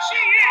 she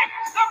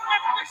is the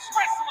Memphis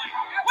Wrestling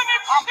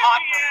Women's I'm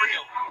hot for Champion,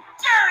 real.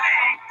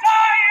 Dirty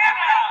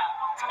Diana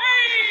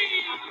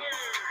Taylor.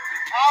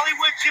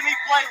 Hollywood Jimmy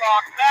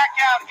Blaylock back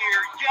out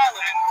here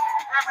yelling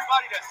for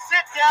everybody to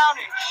sit down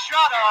and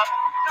shut up.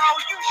 No,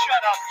 you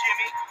shut up,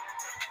 Jimmy.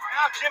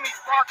 Now Jimmy's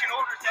barking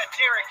orders at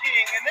Derek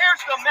King, and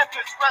there's the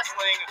Memphis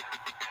Wrestling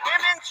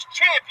Women's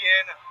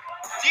Champion,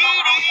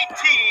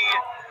 DDT,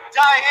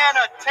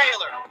 Diana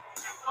Taylor.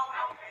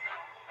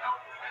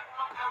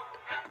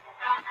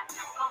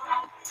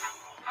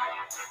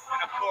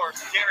 And of course,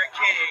 Derek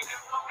King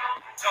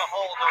to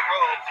hold the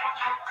rope.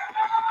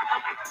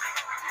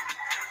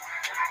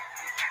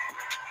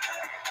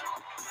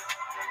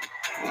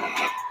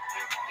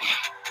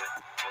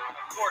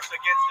 Of course,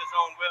 against his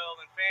own will.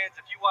 And fans,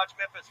 if you watch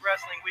Memphis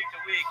Wrestling week to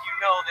week, you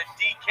know that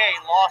DK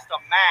lost a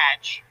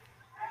match.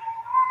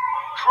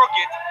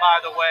 Crooked,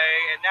 by the way,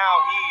 and now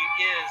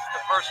he is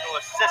the personal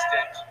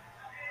assistant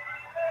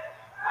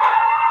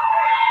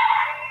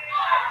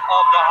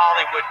of the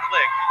Hollywood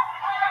Click.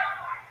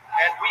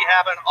 And we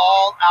have an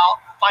all-out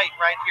fight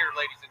right here,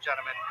 ladies and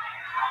gentlemen.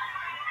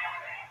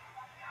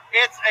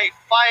 It's a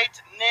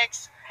fight.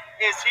 Nix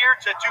is here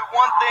to do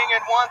one thing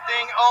and one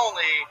thing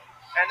only,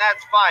 and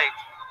that's fight.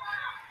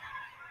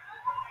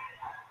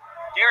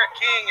 Derek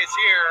King is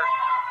here.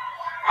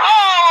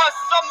 Oh, a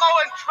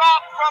Samoan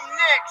drop from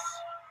Nix.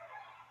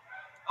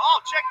 Oh,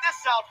 check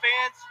this out,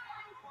 fans.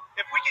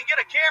 If we can get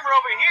a camera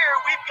over here,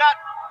 we've got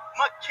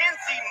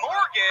Mackenzie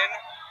Morgan,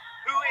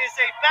 who is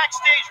a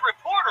backstage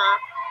reporter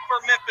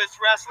for Memphis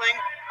Wrestling,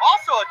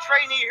 also a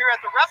trainee here at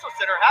the Wrestle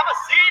Center. Have a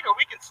seat, or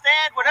we can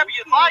stand, whatever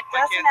you'd like,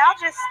 Dustin, Mackenzie. I'll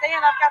just stand.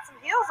 I've got some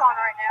heels on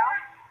right now.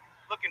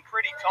 Looking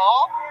pretty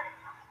tall,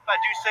 if I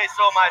do say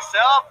so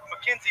myself.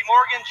 Mackenzie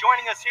Morgan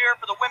joining us here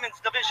for the women's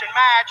division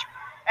match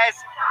as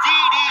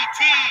DDT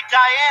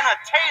Diana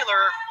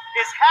Taylor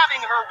is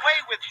having her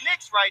way with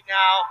Nix right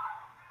now.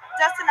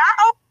 Dustin,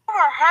 I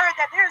overheard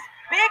that there's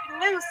big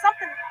news.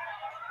 Something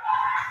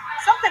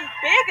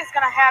big is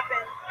going to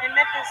happen in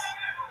Memphis.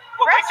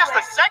 Well, wait just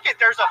a second.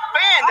 There's a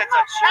fan that's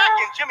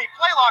attacking Jimmy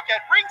Blaylock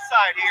at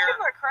ringside here.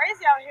 People are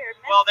crazy out here.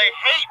 Memphis. Well, they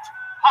hate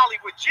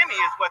Hollywood Jimmy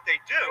is what they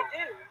do.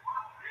 They do.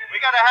 We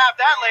got to have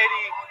that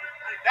lady.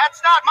 That's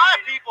not my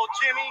people,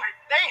 Jimmy.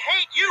 They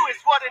hate you is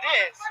what it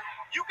is.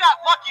 You got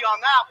lucky on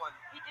that one.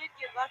 He did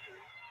get lucky.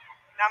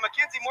 Now,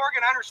 Mackenzie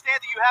Morgan, I understand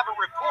that you have a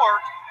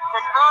report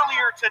from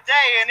earlier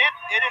today, and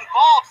it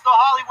involves the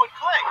Hollywood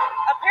Click.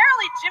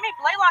 Apparently, Jimmy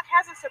Blaylock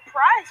has a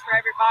surprise for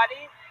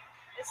everybody,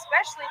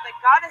 especially the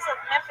goddess of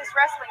Memphis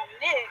Wrestling,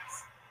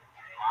 Nix.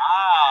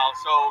 Wow,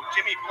 so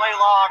Jimmy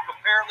Blaylock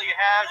apparently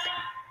has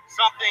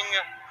something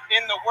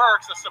in the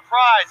works, a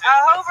surprise.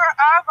 I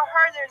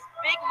overheard there's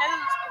big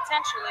news,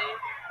 potentially.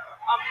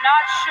 I'm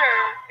not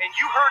sure. And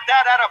you heard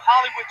that out of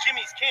Hollywood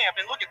Jimmy's camp.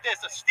 And look at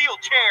this, a steel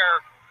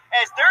chair.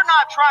 As they're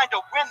not trying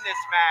to win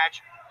this match,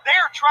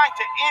 they're trying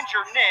to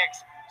injure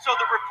Nix. So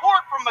the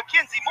report from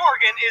Mackenzie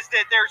Morgan is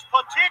that there's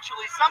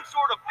potentially some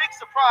sort of big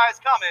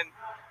surprise coming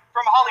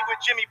from Hollywood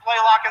Jimmy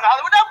Blaylock and the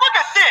Hollywood. Now look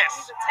at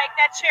this. To take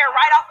that chair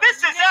right off. This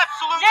is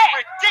absolutely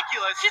neck.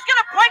 ridiculous. She's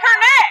gonna break her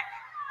neck.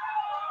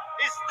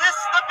 Is this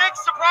the big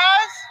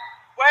surprise?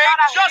 Wait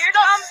just here a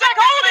comes the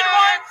second, golden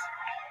fans.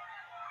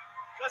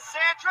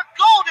 Cassandra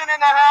Golden in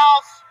the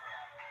house.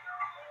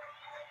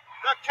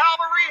 The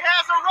cavalry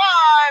has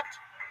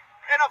arrived.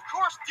 And of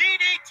course,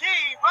 DDT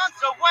runs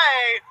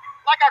away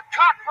like a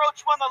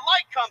cockroach when the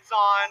light comes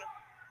on.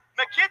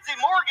 Mackenzie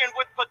Morgan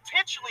with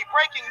potentially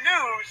breaking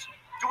news.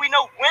 Do we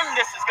know when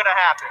this is going to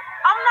happen?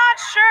 I'm not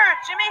sure.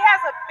 Jimmy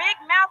has a big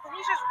mouth and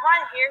he's just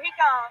running. Here he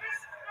comes.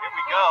 Here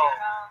we go.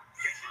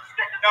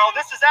 No,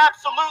 this is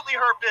absolutely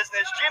her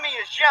business. Jimmy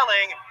is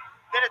yelling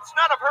that it's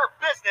none of her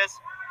business,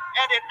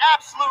 and it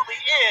absolutely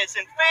is.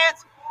 And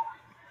fans,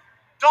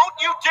 don't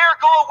you dare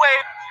go away.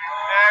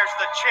 There's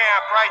the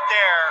champ right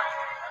there.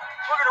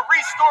 We're going to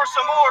restore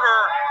some order.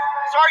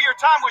 Sorry your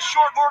time was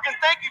short, Morgan.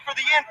 Thank you for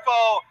the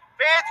info.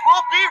 Fans,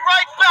 we'll be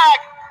right back.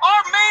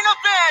 Our main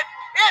event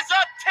is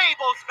a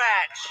tables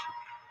match.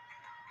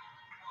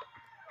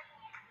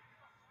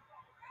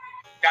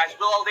 Guys,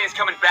 Will All Day is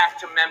coming back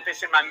to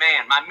Memphis, and my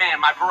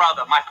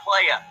brother, my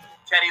player,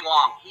 Teddy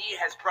Long. He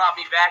has brought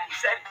me back. He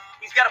said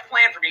he's got a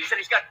plan for me. He said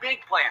he's got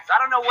big plans.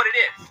 I don't know what it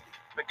is.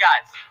 But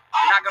guys,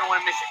 you're not going to want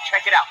to miss it.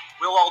 Check it out.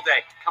 Will All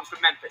Day comes to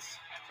Memphis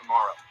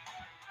tomorrow.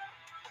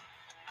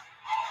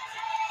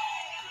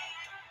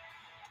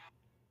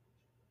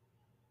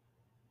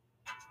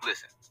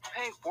 Listen,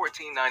 paying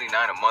 $14.99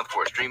 a month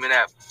for a streaming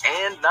app,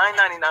 and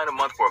 $9.99 a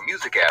month for a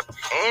music app,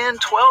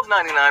 and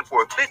 $12.99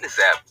 for a fitness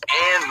app,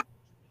 and...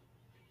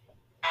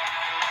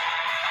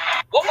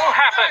 What will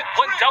happen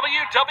when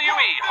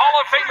WWE Hall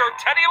of Famer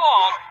Teddy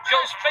Long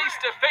goes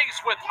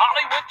face-to-face with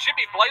Hollywood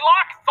Jimmy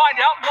Blaylock? Find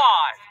out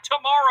live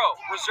tomorrow.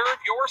 Reserve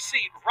your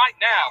seat right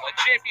now at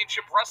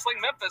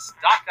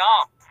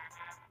ChampionshipWrestlingMemphis.com.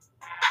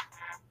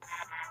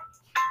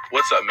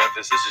 What's up,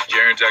 Memphis? This is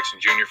Jaren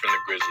Jackson Jr. from the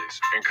Grizzlies,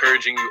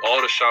 encouraging you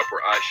all to shop where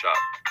I shop,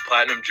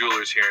 Platinum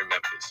Jewelers here in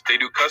Memphis. They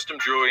do custom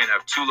jewelry and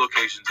have 2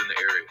 locations in the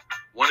area.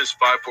 One is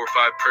 545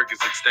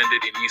 Perkins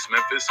Extended in East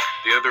Memphis.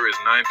 The other is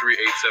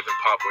 9387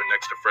 Poplar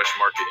next to Fresh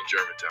Market in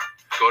Germantown.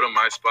 Go to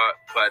my spot,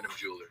 Platinum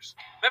Jewelers.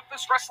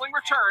 Memphis Wrestling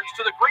returns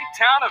to the great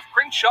town of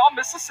Crenshaw,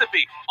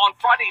 Mississippi on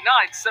Friday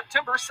night,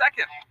 September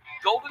 2nd.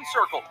 Golden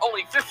Circle,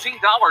 only $15.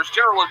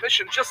 General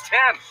admission, just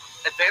 $10.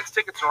 Advance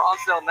tickets are on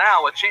sale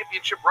now at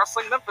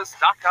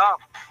ChampionshipWrestlingMemphis.com.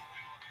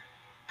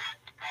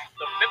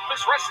 The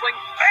Memphis Wrestling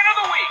Fan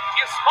of the Week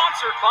is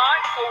sponsored by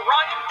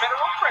Orion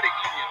Federal Credit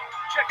Union.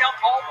 Check out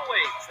all the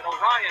ways that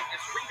Orion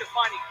is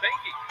redefining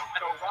banking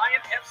at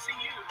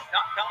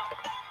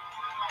OrionFCU.com.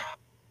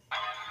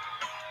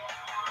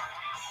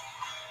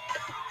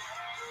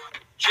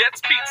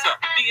 Jets Pizza,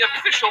 the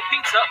official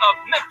pizza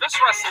of Memphis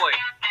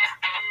Wrestling.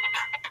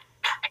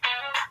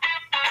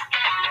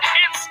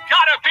 It's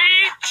gotta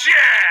be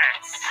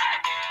Jets!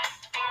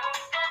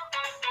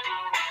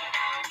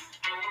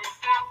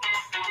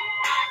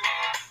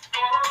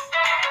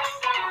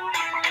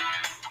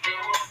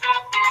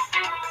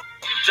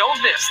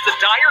 Don't miss the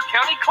Dyer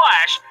County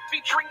Clash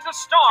featuring the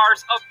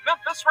stars of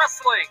Memphis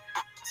Wrestling.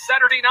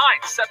 Saturday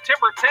night,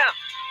 September 10th,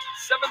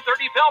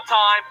 7:30 bell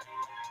time.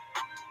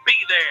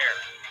 Be there.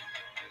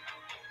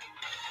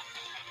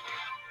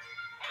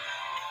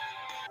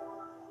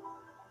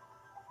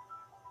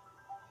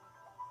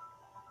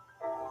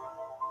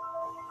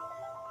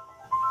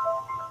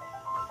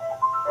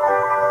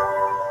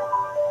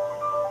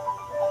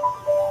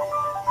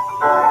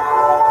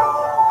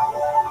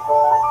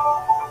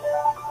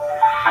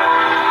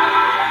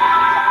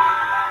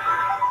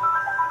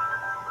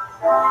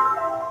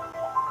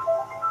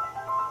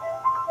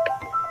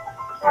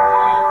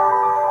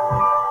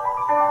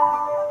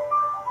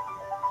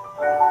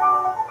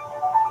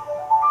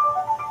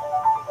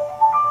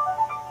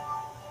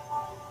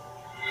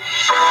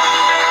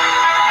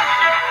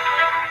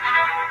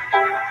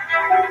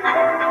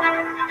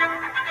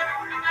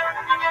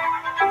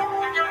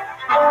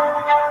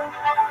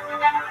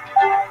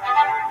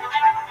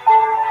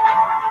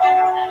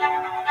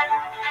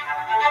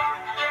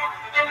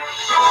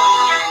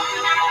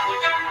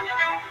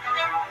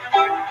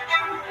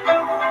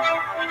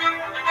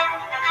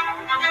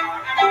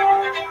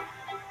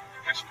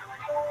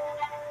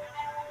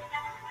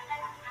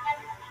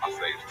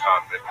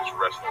 Memphis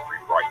Wrestling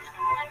rewrite.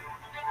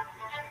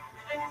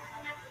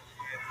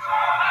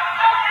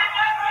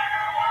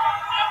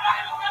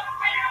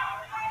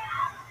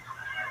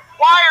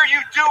 Why are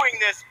you doing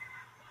this,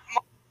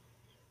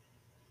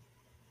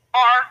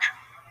 Mark?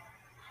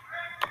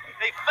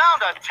 They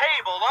found a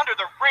table under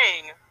the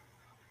ring,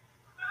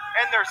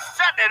 and they're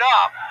setting it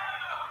up.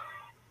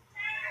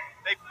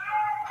 They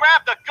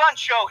grabbed the gun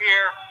show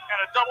here,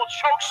 and a double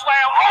choke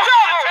slam.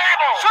 Oh, the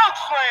table! Choke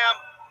slam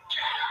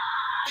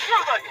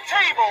through the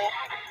table.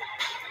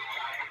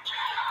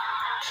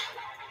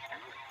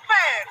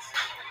 fans,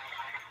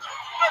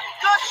 the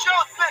Gun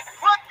Show's been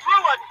put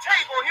through a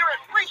table here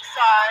at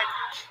ringside.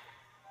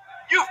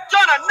 You've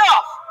done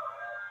enough.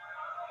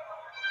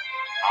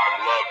 I'm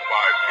loved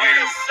by few, Wait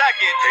a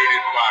second.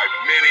 hated by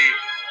many,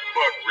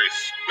 but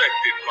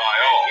respected by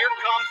all. Here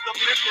comes the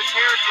Memphis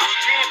Heritage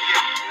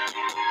Champion.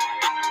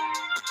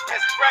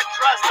 As Brett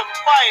tries to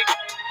fight,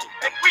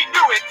 and we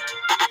knew it.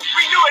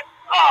 We knew it.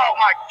 Oh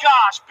my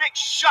gosh, big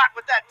shot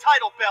with that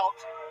title belt.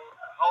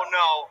 Oh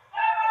no.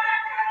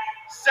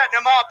 Setting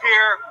him up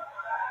here.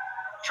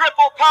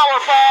 Triple power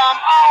bomb.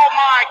 Oh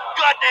my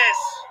goodness.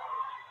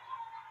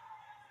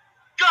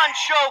 Gun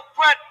Show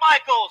Bret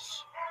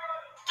Michaels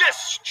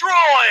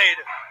destroyed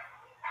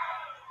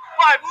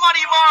by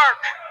Money Mark,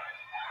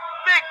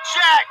 Big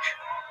Jack,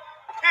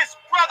 his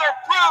brother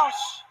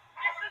Bruce,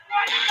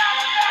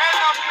 and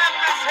the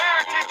Memphis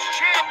Heritage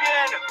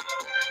Champion,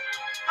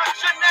 the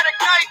genetic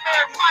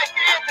nightmare Mike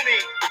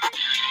Anthony.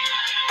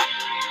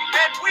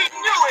 And we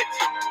knew it.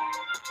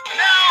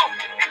 Now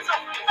it's a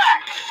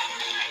fact.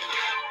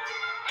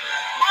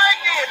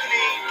 Mike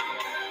Anthony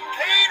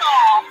paid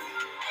off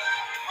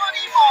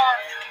Money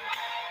Mark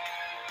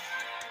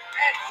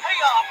and pay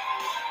up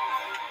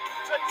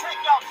to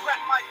take out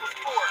Bret Michaels'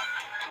 board.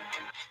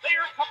 They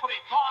are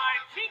accompanied by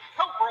King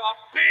Cobra,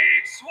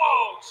 Big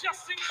Swole,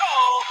 Justin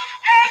Cole,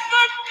 and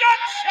the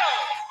Gun Show,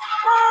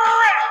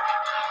 Bret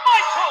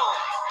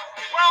Michaels.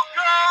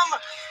 Welcome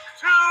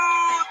to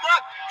the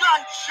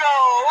Gun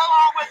Show,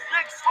 along with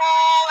Big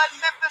Swole and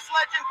Memphis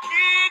legend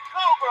King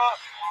Cobra,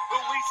 who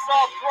we saw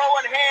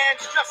throwing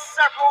hands just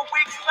several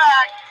weeks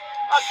back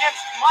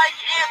against Mike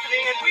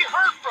Anthony. And we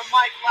heard from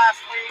Mike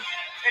last week,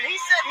 and he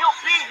said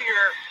he'll be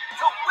here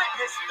to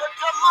witness the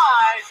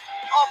demise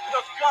of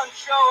the Gun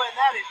Show, and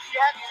that is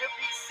yet to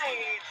be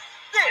seen.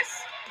 This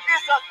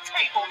is a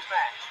tables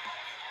match.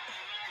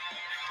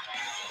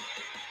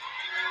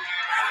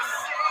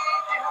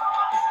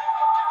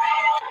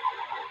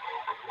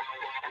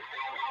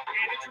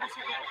 And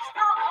introducing next,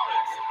 their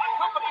opponents,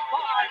 accompanied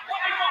by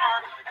Money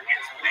Mark,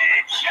 it's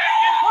Big Jack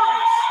and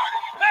Bruce.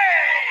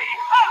 Pay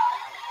up!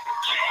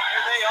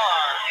 Here they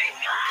are,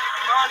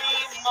 Money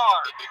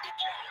Mark.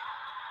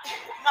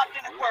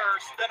 Nothing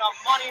worse than a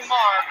Money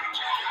Mark,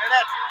 and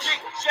that's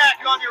Big Jack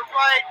on your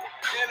right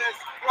and his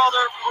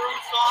brother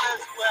Bruce on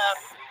his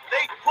left.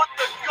 They put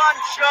the Gun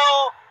Show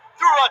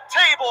through a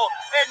table,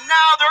 and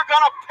now they're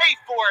gonna pay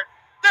for it.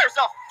 There's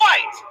a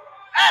fight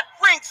at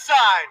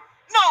ringside.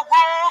 No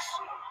rules.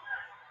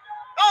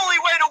 The only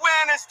way to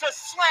win is to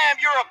slam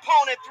your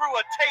opponent through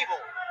a table.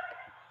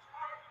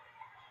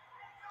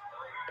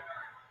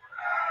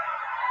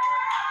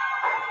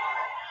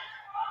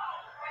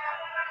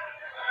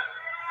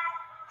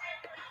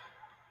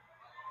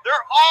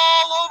 They're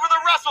all over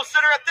the Wrestle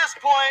Center at this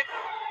point,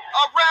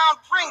 around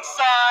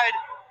ringside.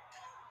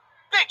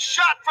 Big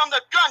shot from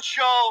the Gun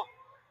Show.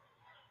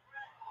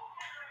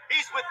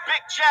 He's with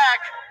Big Jack.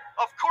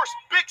 Of course,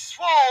 Big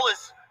Swole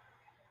is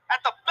at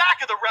the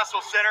back of the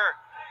Wrestle Center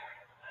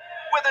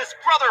with his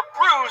brother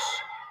Bruce.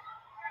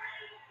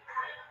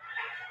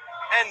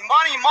 And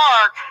Money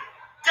Mark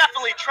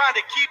definitely trying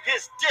to keep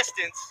his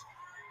distance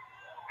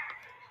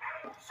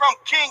from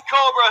King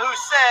Cobra, who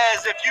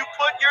says, if you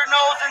put your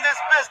nose in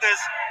this business,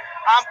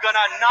 I'm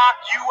gonna knock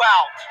you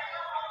out.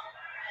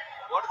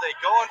 What are they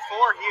going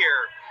for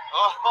here?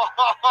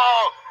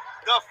 Oh,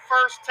 the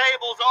first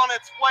table's on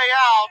its way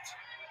out.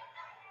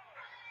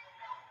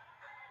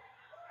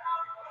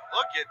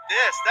 Look at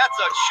this. That's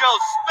a show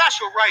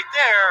special right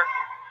there.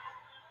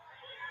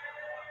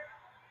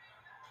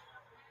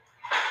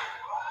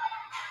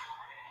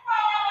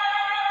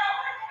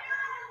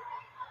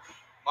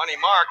 Money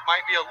Mark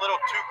might be a little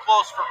too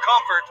close for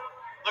comfort.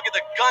 Look at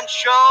the Gun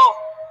Show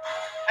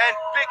and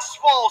Big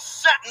Swole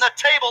setting the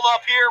table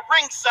up here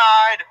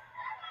ringside.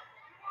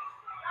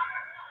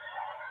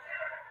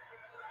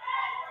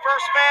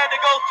 First man to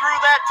go through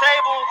that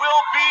table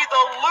will be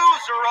the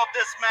loser of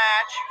this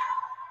match.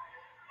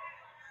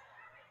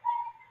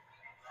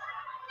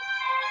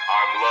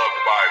 I'm loved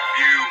by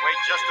few,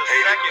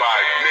 hated by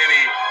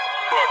many,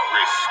 but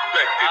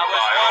respected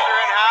by all. I was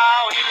wondering how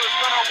he was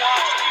going to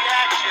watch the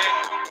action.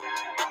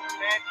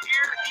 And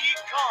here he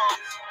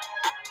comes.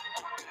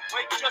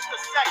 Wait just a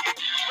second.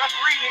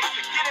 Referee needs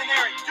to get in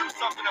there and do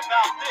something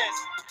about this.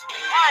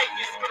 Mike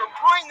is going to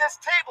ruin this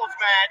tables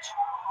match.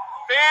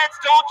 Fans,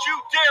 don't you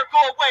dare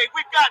go away.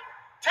 We've got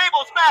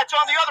tables match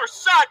on the other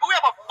side, but we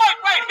have a fight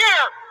right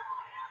here.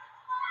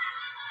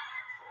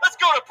 Let's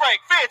go to break.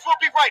 Fans, we'll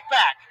be right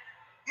back.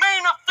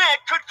 Main event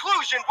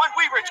conclusion when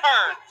we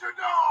return.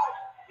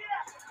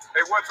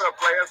 Hey, what's up,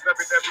 players?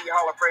 WWE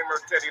Hall of Famer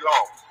Teddy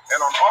Long. And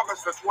on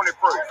August the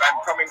 21st,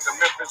 I'm coming to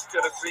Memphis,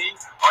 Tennessee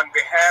on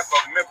behalf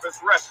of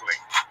Memphis Wrestling.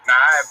 Now,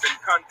 I have been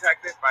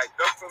contacted by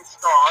Dustin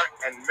Starr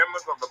and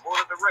members of the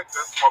board of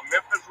directors for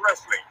Memphis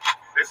Wrestling.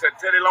 They said,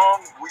 Teddy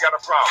Long, we got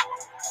a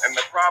problem. And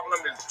the problem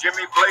is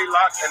Jimmy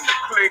Blaylock and the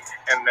Clique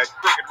and that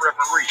crooked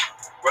referee.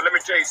 Well, let me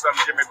tell you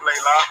something, Jimmy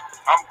Blaylock.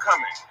 I'm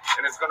coming,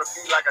 and it's going to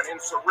be like an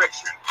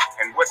insurrection.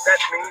 And what that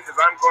means is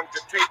I'm going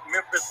to take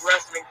Memphis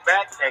Wrestling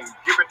back and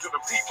give it to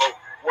the people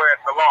where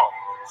it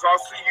belongs. So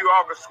I'll see you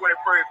August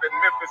 21st at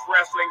Memphis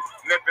Wrestling,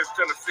 Memphis,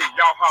 Tennessee.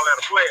 Y'all holler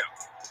at a player.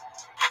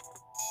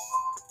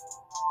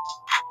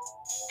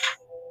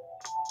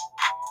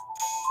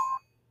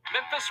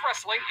 Memphis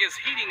Wrestling is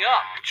heating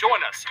up. Join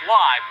us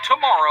live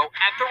tomorrow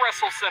at the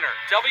Wrestle Center.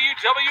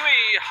 WWE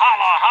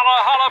Holla Holla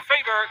Holla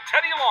Favor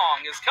Teddy Long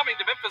is coming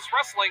to Memphis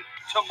Wrestling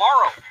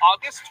tomorrow,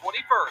 August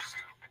 21st.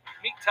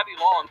 Meet Teddy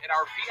Long in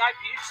our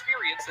VIP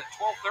experience at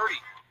 12:30.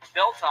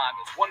 Bell time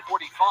is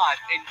 1:45,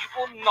 and you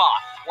will not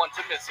want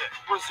to miss it.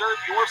 Reserve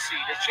your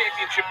seat at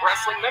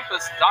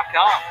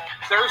ChampionshipWrestlingMemphis.com.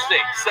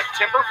 Thursday,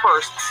 September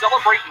 1st,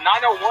 celebrate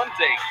 901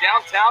 Day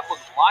downtown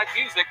with live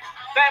music,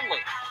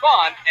 family,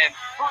 fun, and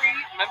free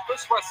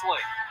Memphis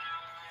Wrestling.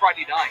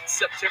 Friday night,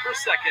 September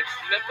 2nd,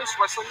 Memphis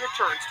Wrestling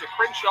returns to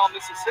Crenshaw,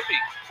 Mississippi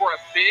for a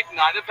big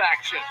night of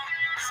action.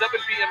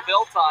 7 p.m.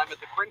 bell time at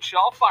the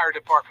Crenshaw Fire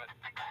Department.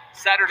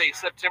 Saturday,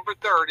 September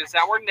 3rd is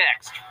our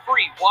next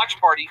free watch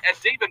party at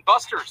Dave &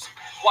 Buster's.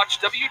 Watch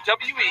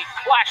WWE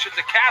Clash at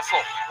the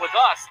Castle. With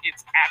us,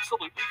 it's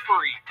absolutely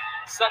free.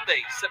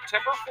 Sunday,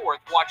 September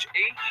 4th, watch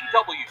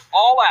AEW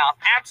All Out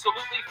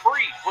absolutely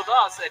free with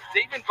us at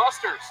Dave &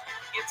 Buster's.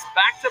 It's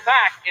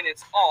back-to-back, and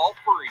it's all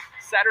free.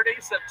 Saturday,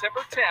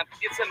 September 10th,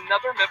 it's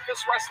another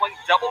Memphis Wrestling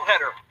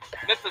doubleheader.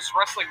 Memphis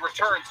Wrestling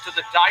returns to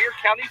the Dyer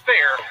County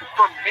Fair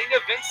for main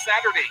event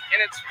Saturday,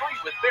 and it's free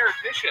with fair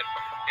admission.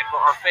 And for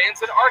our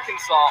fans in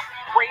Arkansas,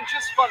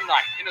 Range's Fun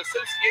Night, in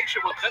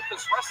association with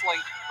Memphis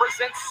Wrestling,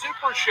 presents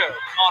Super Show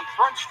on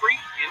Front Street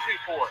in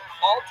Newport.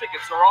 All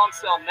tickets are on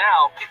sale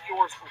now. Get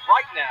yours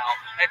right now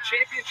at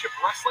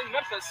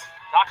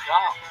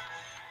ChampionshipWrestlingMemphis.com.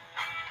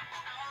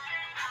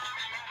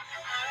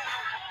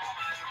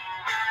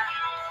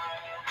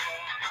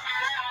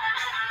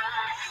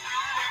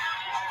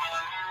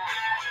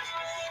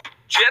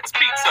 Jets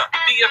Pizza,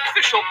 the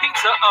official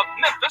pizza of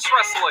Memphis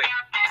Wrestling.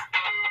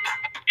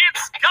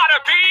 It's gotta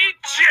be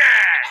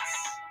Jets!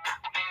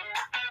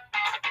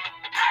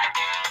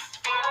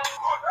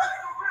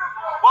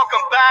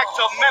 Welcome back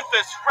to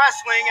Memphis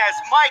Wrestling as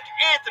Mike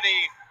Anthony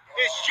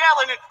is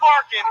yelling and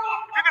barking.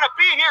 If you're going to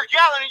be here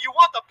yelling and you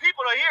want the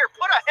people to hear,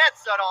 put a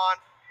headset on.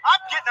 I'm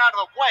getting out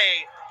of the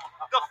way.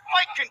 The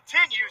fight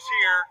continues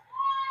here.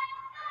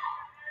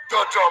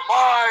 The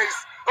demise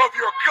of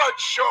your gun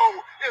show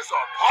is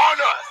upon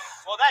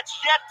us. Well, that's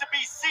yet to be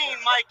seen,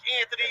 Mike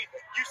Anthony.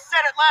 You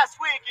said it last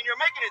week, and you're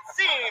making it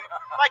seem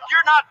like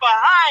you're not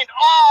behind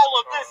all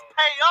of this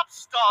pay-up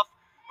stuff,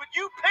 but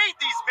you paid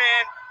these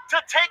men to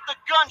take the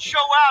gun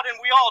show out, and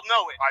we all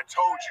know it. I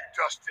told you,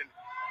 Dustin,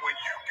 when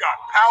you got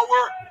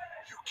power,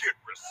 you get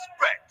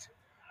respect.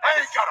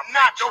 I ain't gotta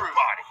not pay true.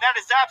 nobody. That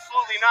is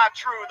absolutely not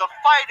true. The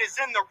fight is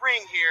in the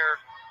ring here.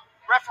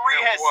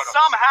 Referee And has what a-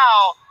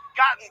 somehow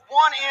gotten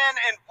one in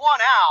and one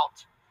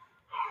out.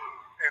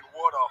 And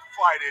what a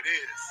fight it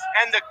is.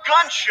 And the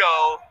gun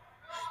show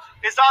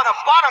is on the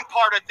bottom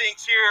part of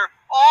things here.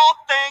 All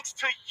thanks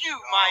to you,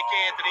 Mike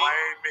Anthony.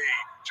 Blame me.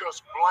 Just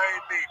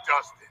blame me,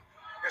 Dustin.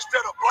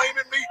 Instead of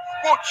blaming me,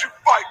 won't you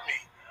fight me?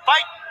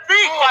 Fight me,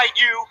 fight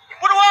you?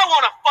 What do I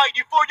want to fight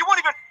you for? You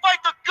won't even fight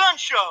the gun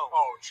show.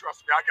 Oh,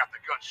 trust me, I got the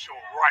gun show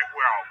right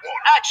where I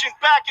want it. Action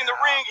back in the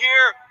ring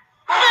here.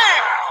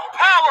 Big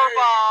power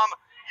bomb.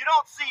 You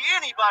don't see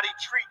anybody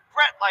treat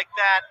Brett like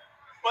that.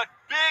 But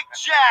Big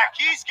Jack,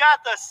 he's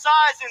got the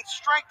size and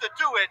strength to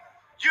do it.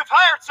 You've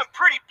hired some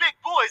pretty big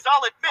boys,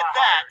 I'll admit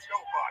that. Hired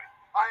nobody.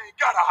 I ain't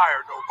gotta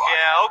hire nobody.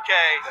 Yeah,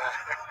 okay.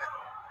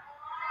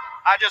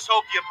 I just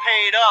hope you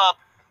paid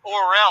up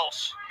or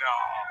else. No,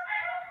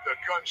 the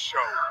gun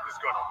show is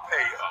gonna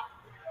pay up.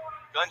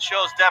 Gun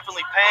show's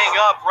definitely paying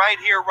up right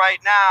here,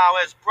 right now,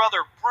 as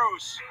Brother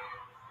Bruce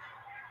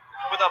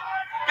with a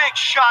big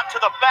shot to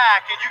the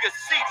back, and you can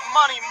see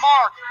Money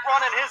Mark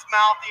running his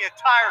mouth the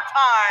entire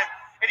time.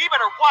 And he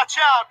better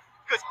watch out,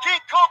 because King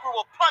Cobra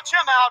will punch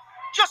him out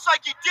just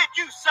like he did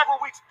you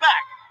several weeks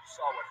back.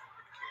 Saw what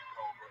happened to King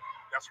Cobra.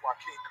 That's why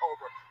King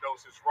Cobra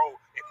knows his role,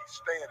 and he's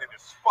staying in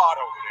his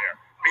spot over there,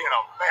 being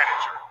a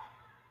manager.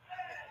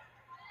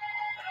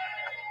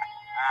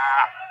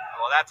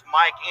 Well, that's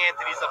Mike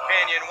Anthony's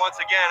opinion.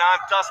 Once again, I'm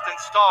Dustin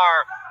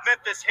Starr,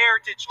 Memphis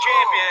Heritage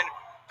Champion,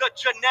 the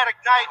Genetic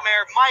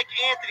Nightmare. Mike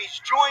Anthony's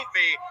joined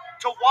me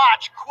to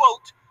watch,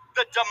 quote,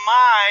 the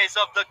demise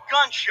of the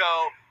gun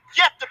show.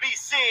 Yet to be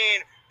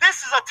seen.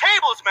 This is a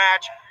tables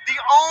match. The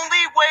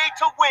only way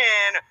to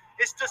win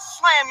is to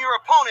slam your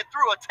opponent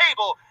through a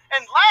table.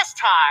 And last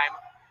time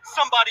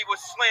somebody was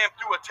slammed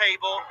through a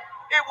table,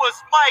 it was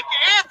Mike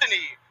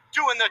Anthony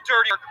doing the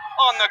dirty work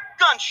on the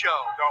gun show.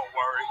 Don't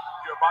worry.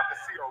 You're about to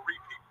see a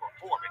repeat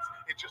performance.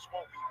 It just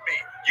won't be me.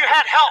 You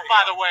had help,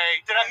 by the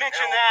way. Did I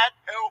mention that?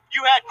 Help.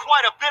 You had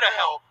quite a bit of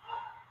help.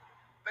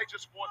 They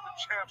just want the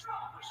champs'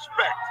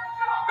 respect.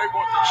 They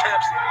want the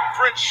champs'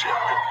 friendship,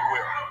 if you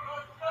will.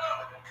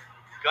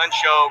 Gun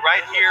show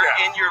right here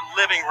in your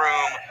living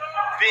room,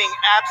 being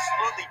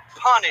absolutely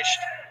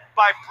punished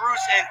by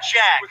Bruce and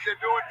Jack. What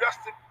they're doing,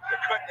 Dustin,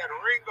 they're cutting that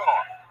ring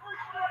off.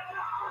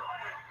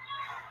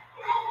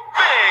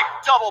 Big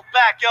double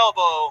back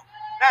elbow.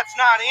 That's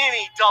not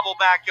any double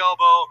back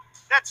elbow.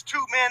 That's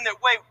two men that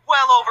weigh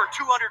well over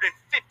 250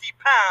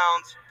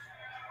 pounds.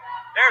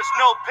 There's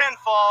no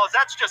pinfalls.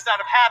 That's just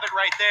out of habit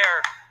right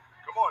there.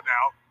 Come on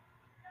now.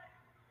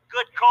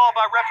 Good call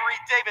by referee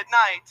David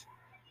Knight.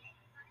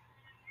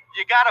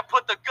 You got to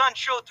put the gun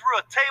show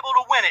through a table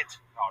to win it.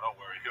 Oh, don't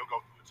worry. He'll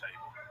go through the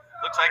table.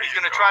 Looks like he's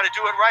going to try to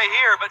do it right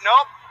here, but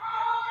nope.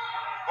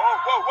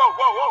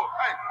 Whoa.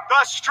 Hey.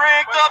 The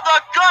strength of the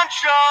gun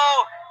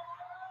show.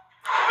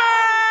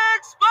 Big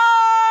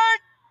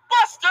spine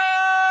buster.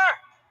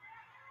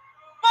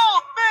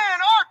 Both men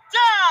are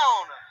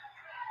down.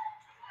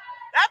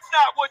 That's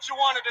not what you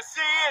wanted to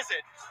see, is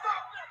it?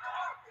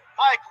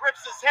 Mike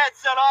rips his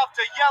headset off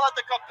to yell at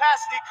the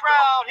capacity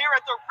crowd here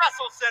at the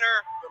Wrestle Center.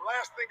 The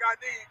last thing I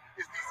need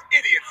is these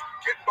idiots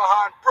getting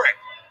behind Brett.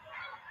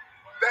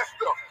 That's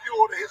the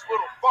fuel to his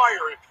little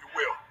fire, if you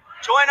will.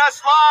 Join us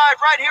live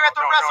right here at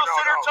the Wrestle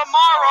Center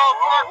tomorrow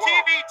for our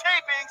TV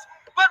tapings.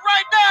 But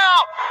right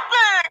now,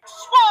 Big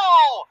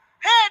Swole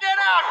handing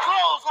out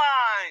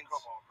clotheslines.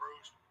 Come on,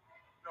 Bruce.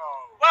 No.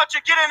 Why don't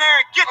you get in there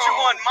and get you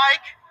one,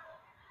 Mike?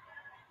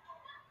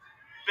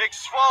 Big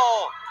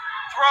Swole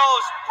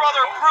throws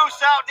Brother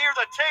Bruce out near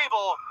the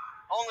table,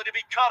 only to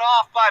be cut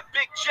off by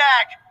Big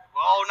Jack.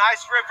 Oh,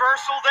 nice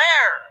reversal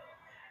there.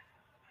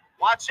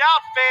 Watch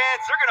out,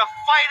 fans. They're going to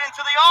fight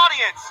into the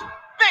audience.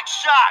 Big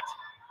shot.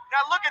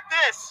 Now look at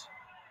this.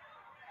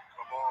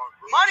 Come on,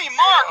 Bruce. Money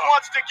Mark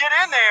wants to get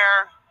in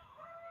there.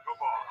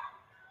 Come on.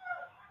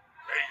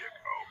 There you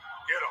go.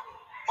 Get him.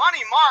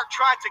 Money Mark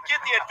trying to get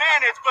the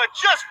advantage, but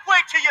just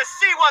wait till you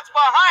see what's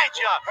behind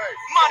you. Hey,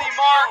 Money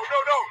Mark.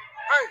 No.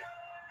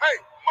 Hey,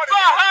 Money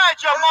behind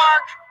you,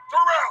 Mark.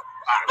 Turn around.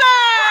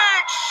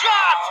 Big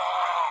shot.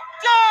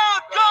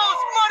 Down goes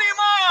Money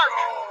Mark.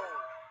 No.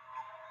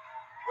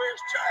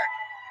 Where's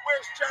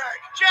Jack?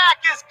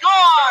 Jack is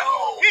gone.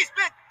 No. He's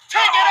been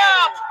taken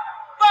out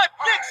by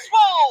Big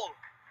Swole.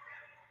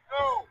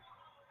 No.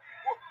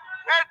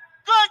 And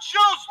Gun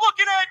Show's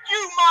looking at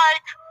you,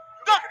 Mike.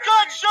 The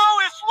Gun Show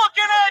is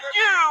looking at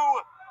you.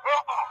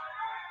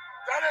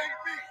 That ain't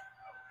me.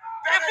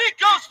 If he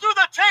goes through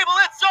the table,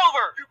 it's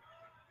over.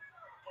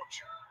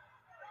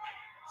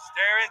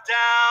 Staring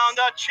down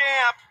the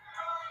champ.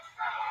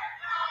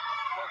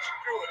 Don't you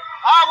do it.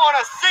 I want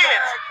to see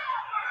it.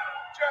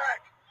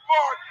 Jack,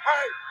 Mark,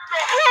 hey, go.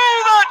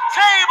 Through the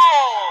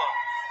table.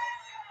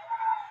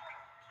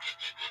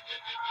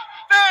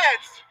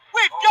 Fans,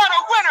 we've got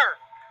a winner.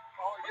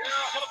 Oh, yeah. Ladies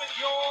and gentlemen,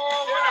 your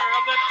winner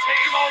of the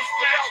tables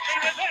match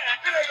in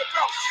event. It ain't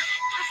about you.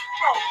 It's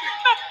about me.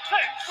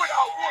 Memphis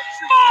Without what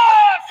you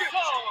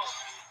Muscle.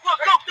 Well,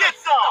 go get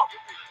some.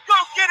 Go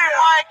get it,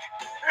 Mike.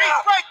 He's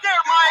right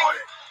there,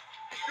 Mike.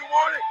 You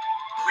want it?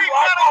 We've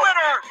got a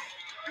winner.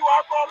 You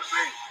eyeballing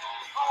me.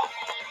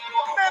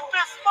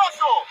 Memphis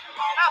Muscle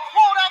have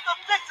pulled out the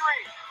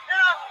victory in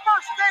our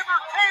first ever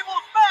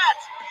tables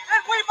match.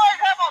 And we might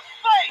have a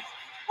fight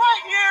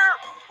right here,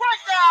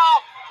 right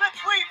now,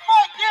 between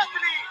Mike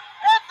Anthony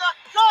and the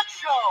Gun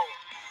Show.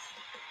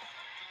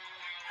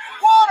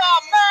 What a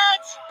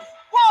match!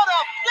 What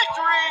a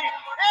victory!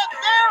 And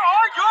there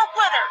are your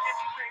winners.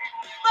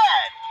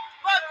 Led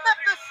by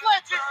Memphis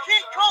legend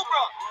King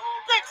Cobra,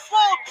 Big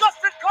Swole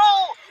Justin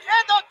Cole,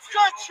 and the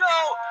Gun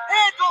Show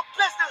handled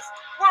business.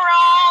 We're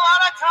all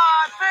out of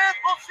time, fans.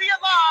 We'll see you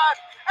live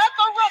at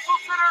the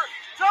Wrestle Center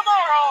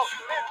tomorrow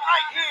and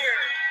right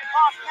here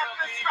on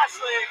Memphis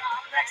Wrestling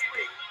next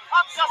week.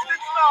 I'm Justin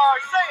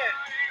Starr saying,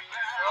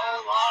 so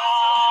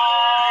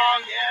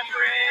long,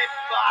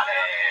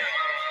 everybody.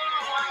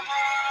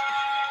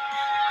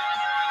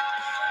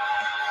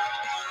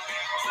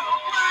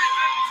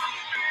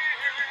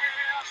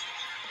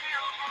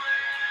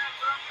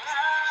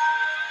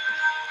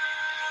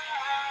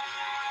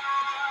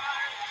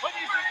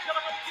 Ladies and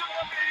gentlemen, give it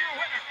up for your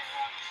winner,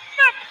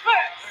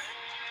 Memphis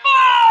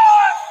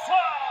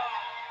Muscle.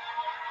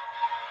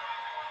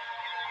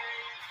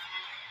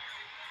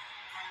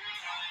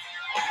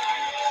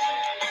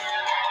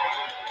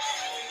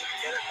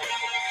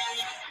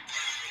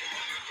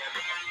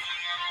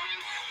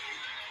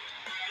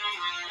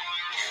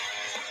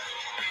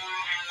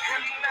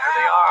 There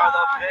they are,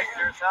 the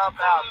victors. How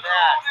about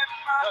that?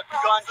 The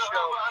Gun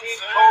Show, King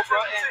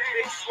Cobra, and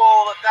Big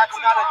Swole. If that's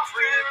not a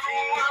dream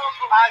team,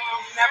 I've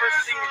never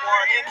seen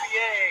one.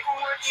 NBA,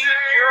 eat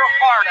your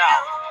heart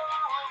out.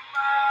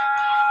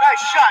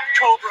 Nice shot,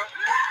 Cobra.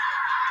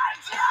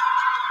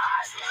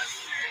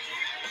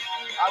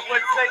 I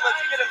would say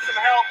let's get him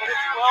some help, but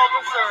it's well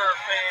deserved,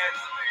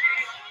 fans.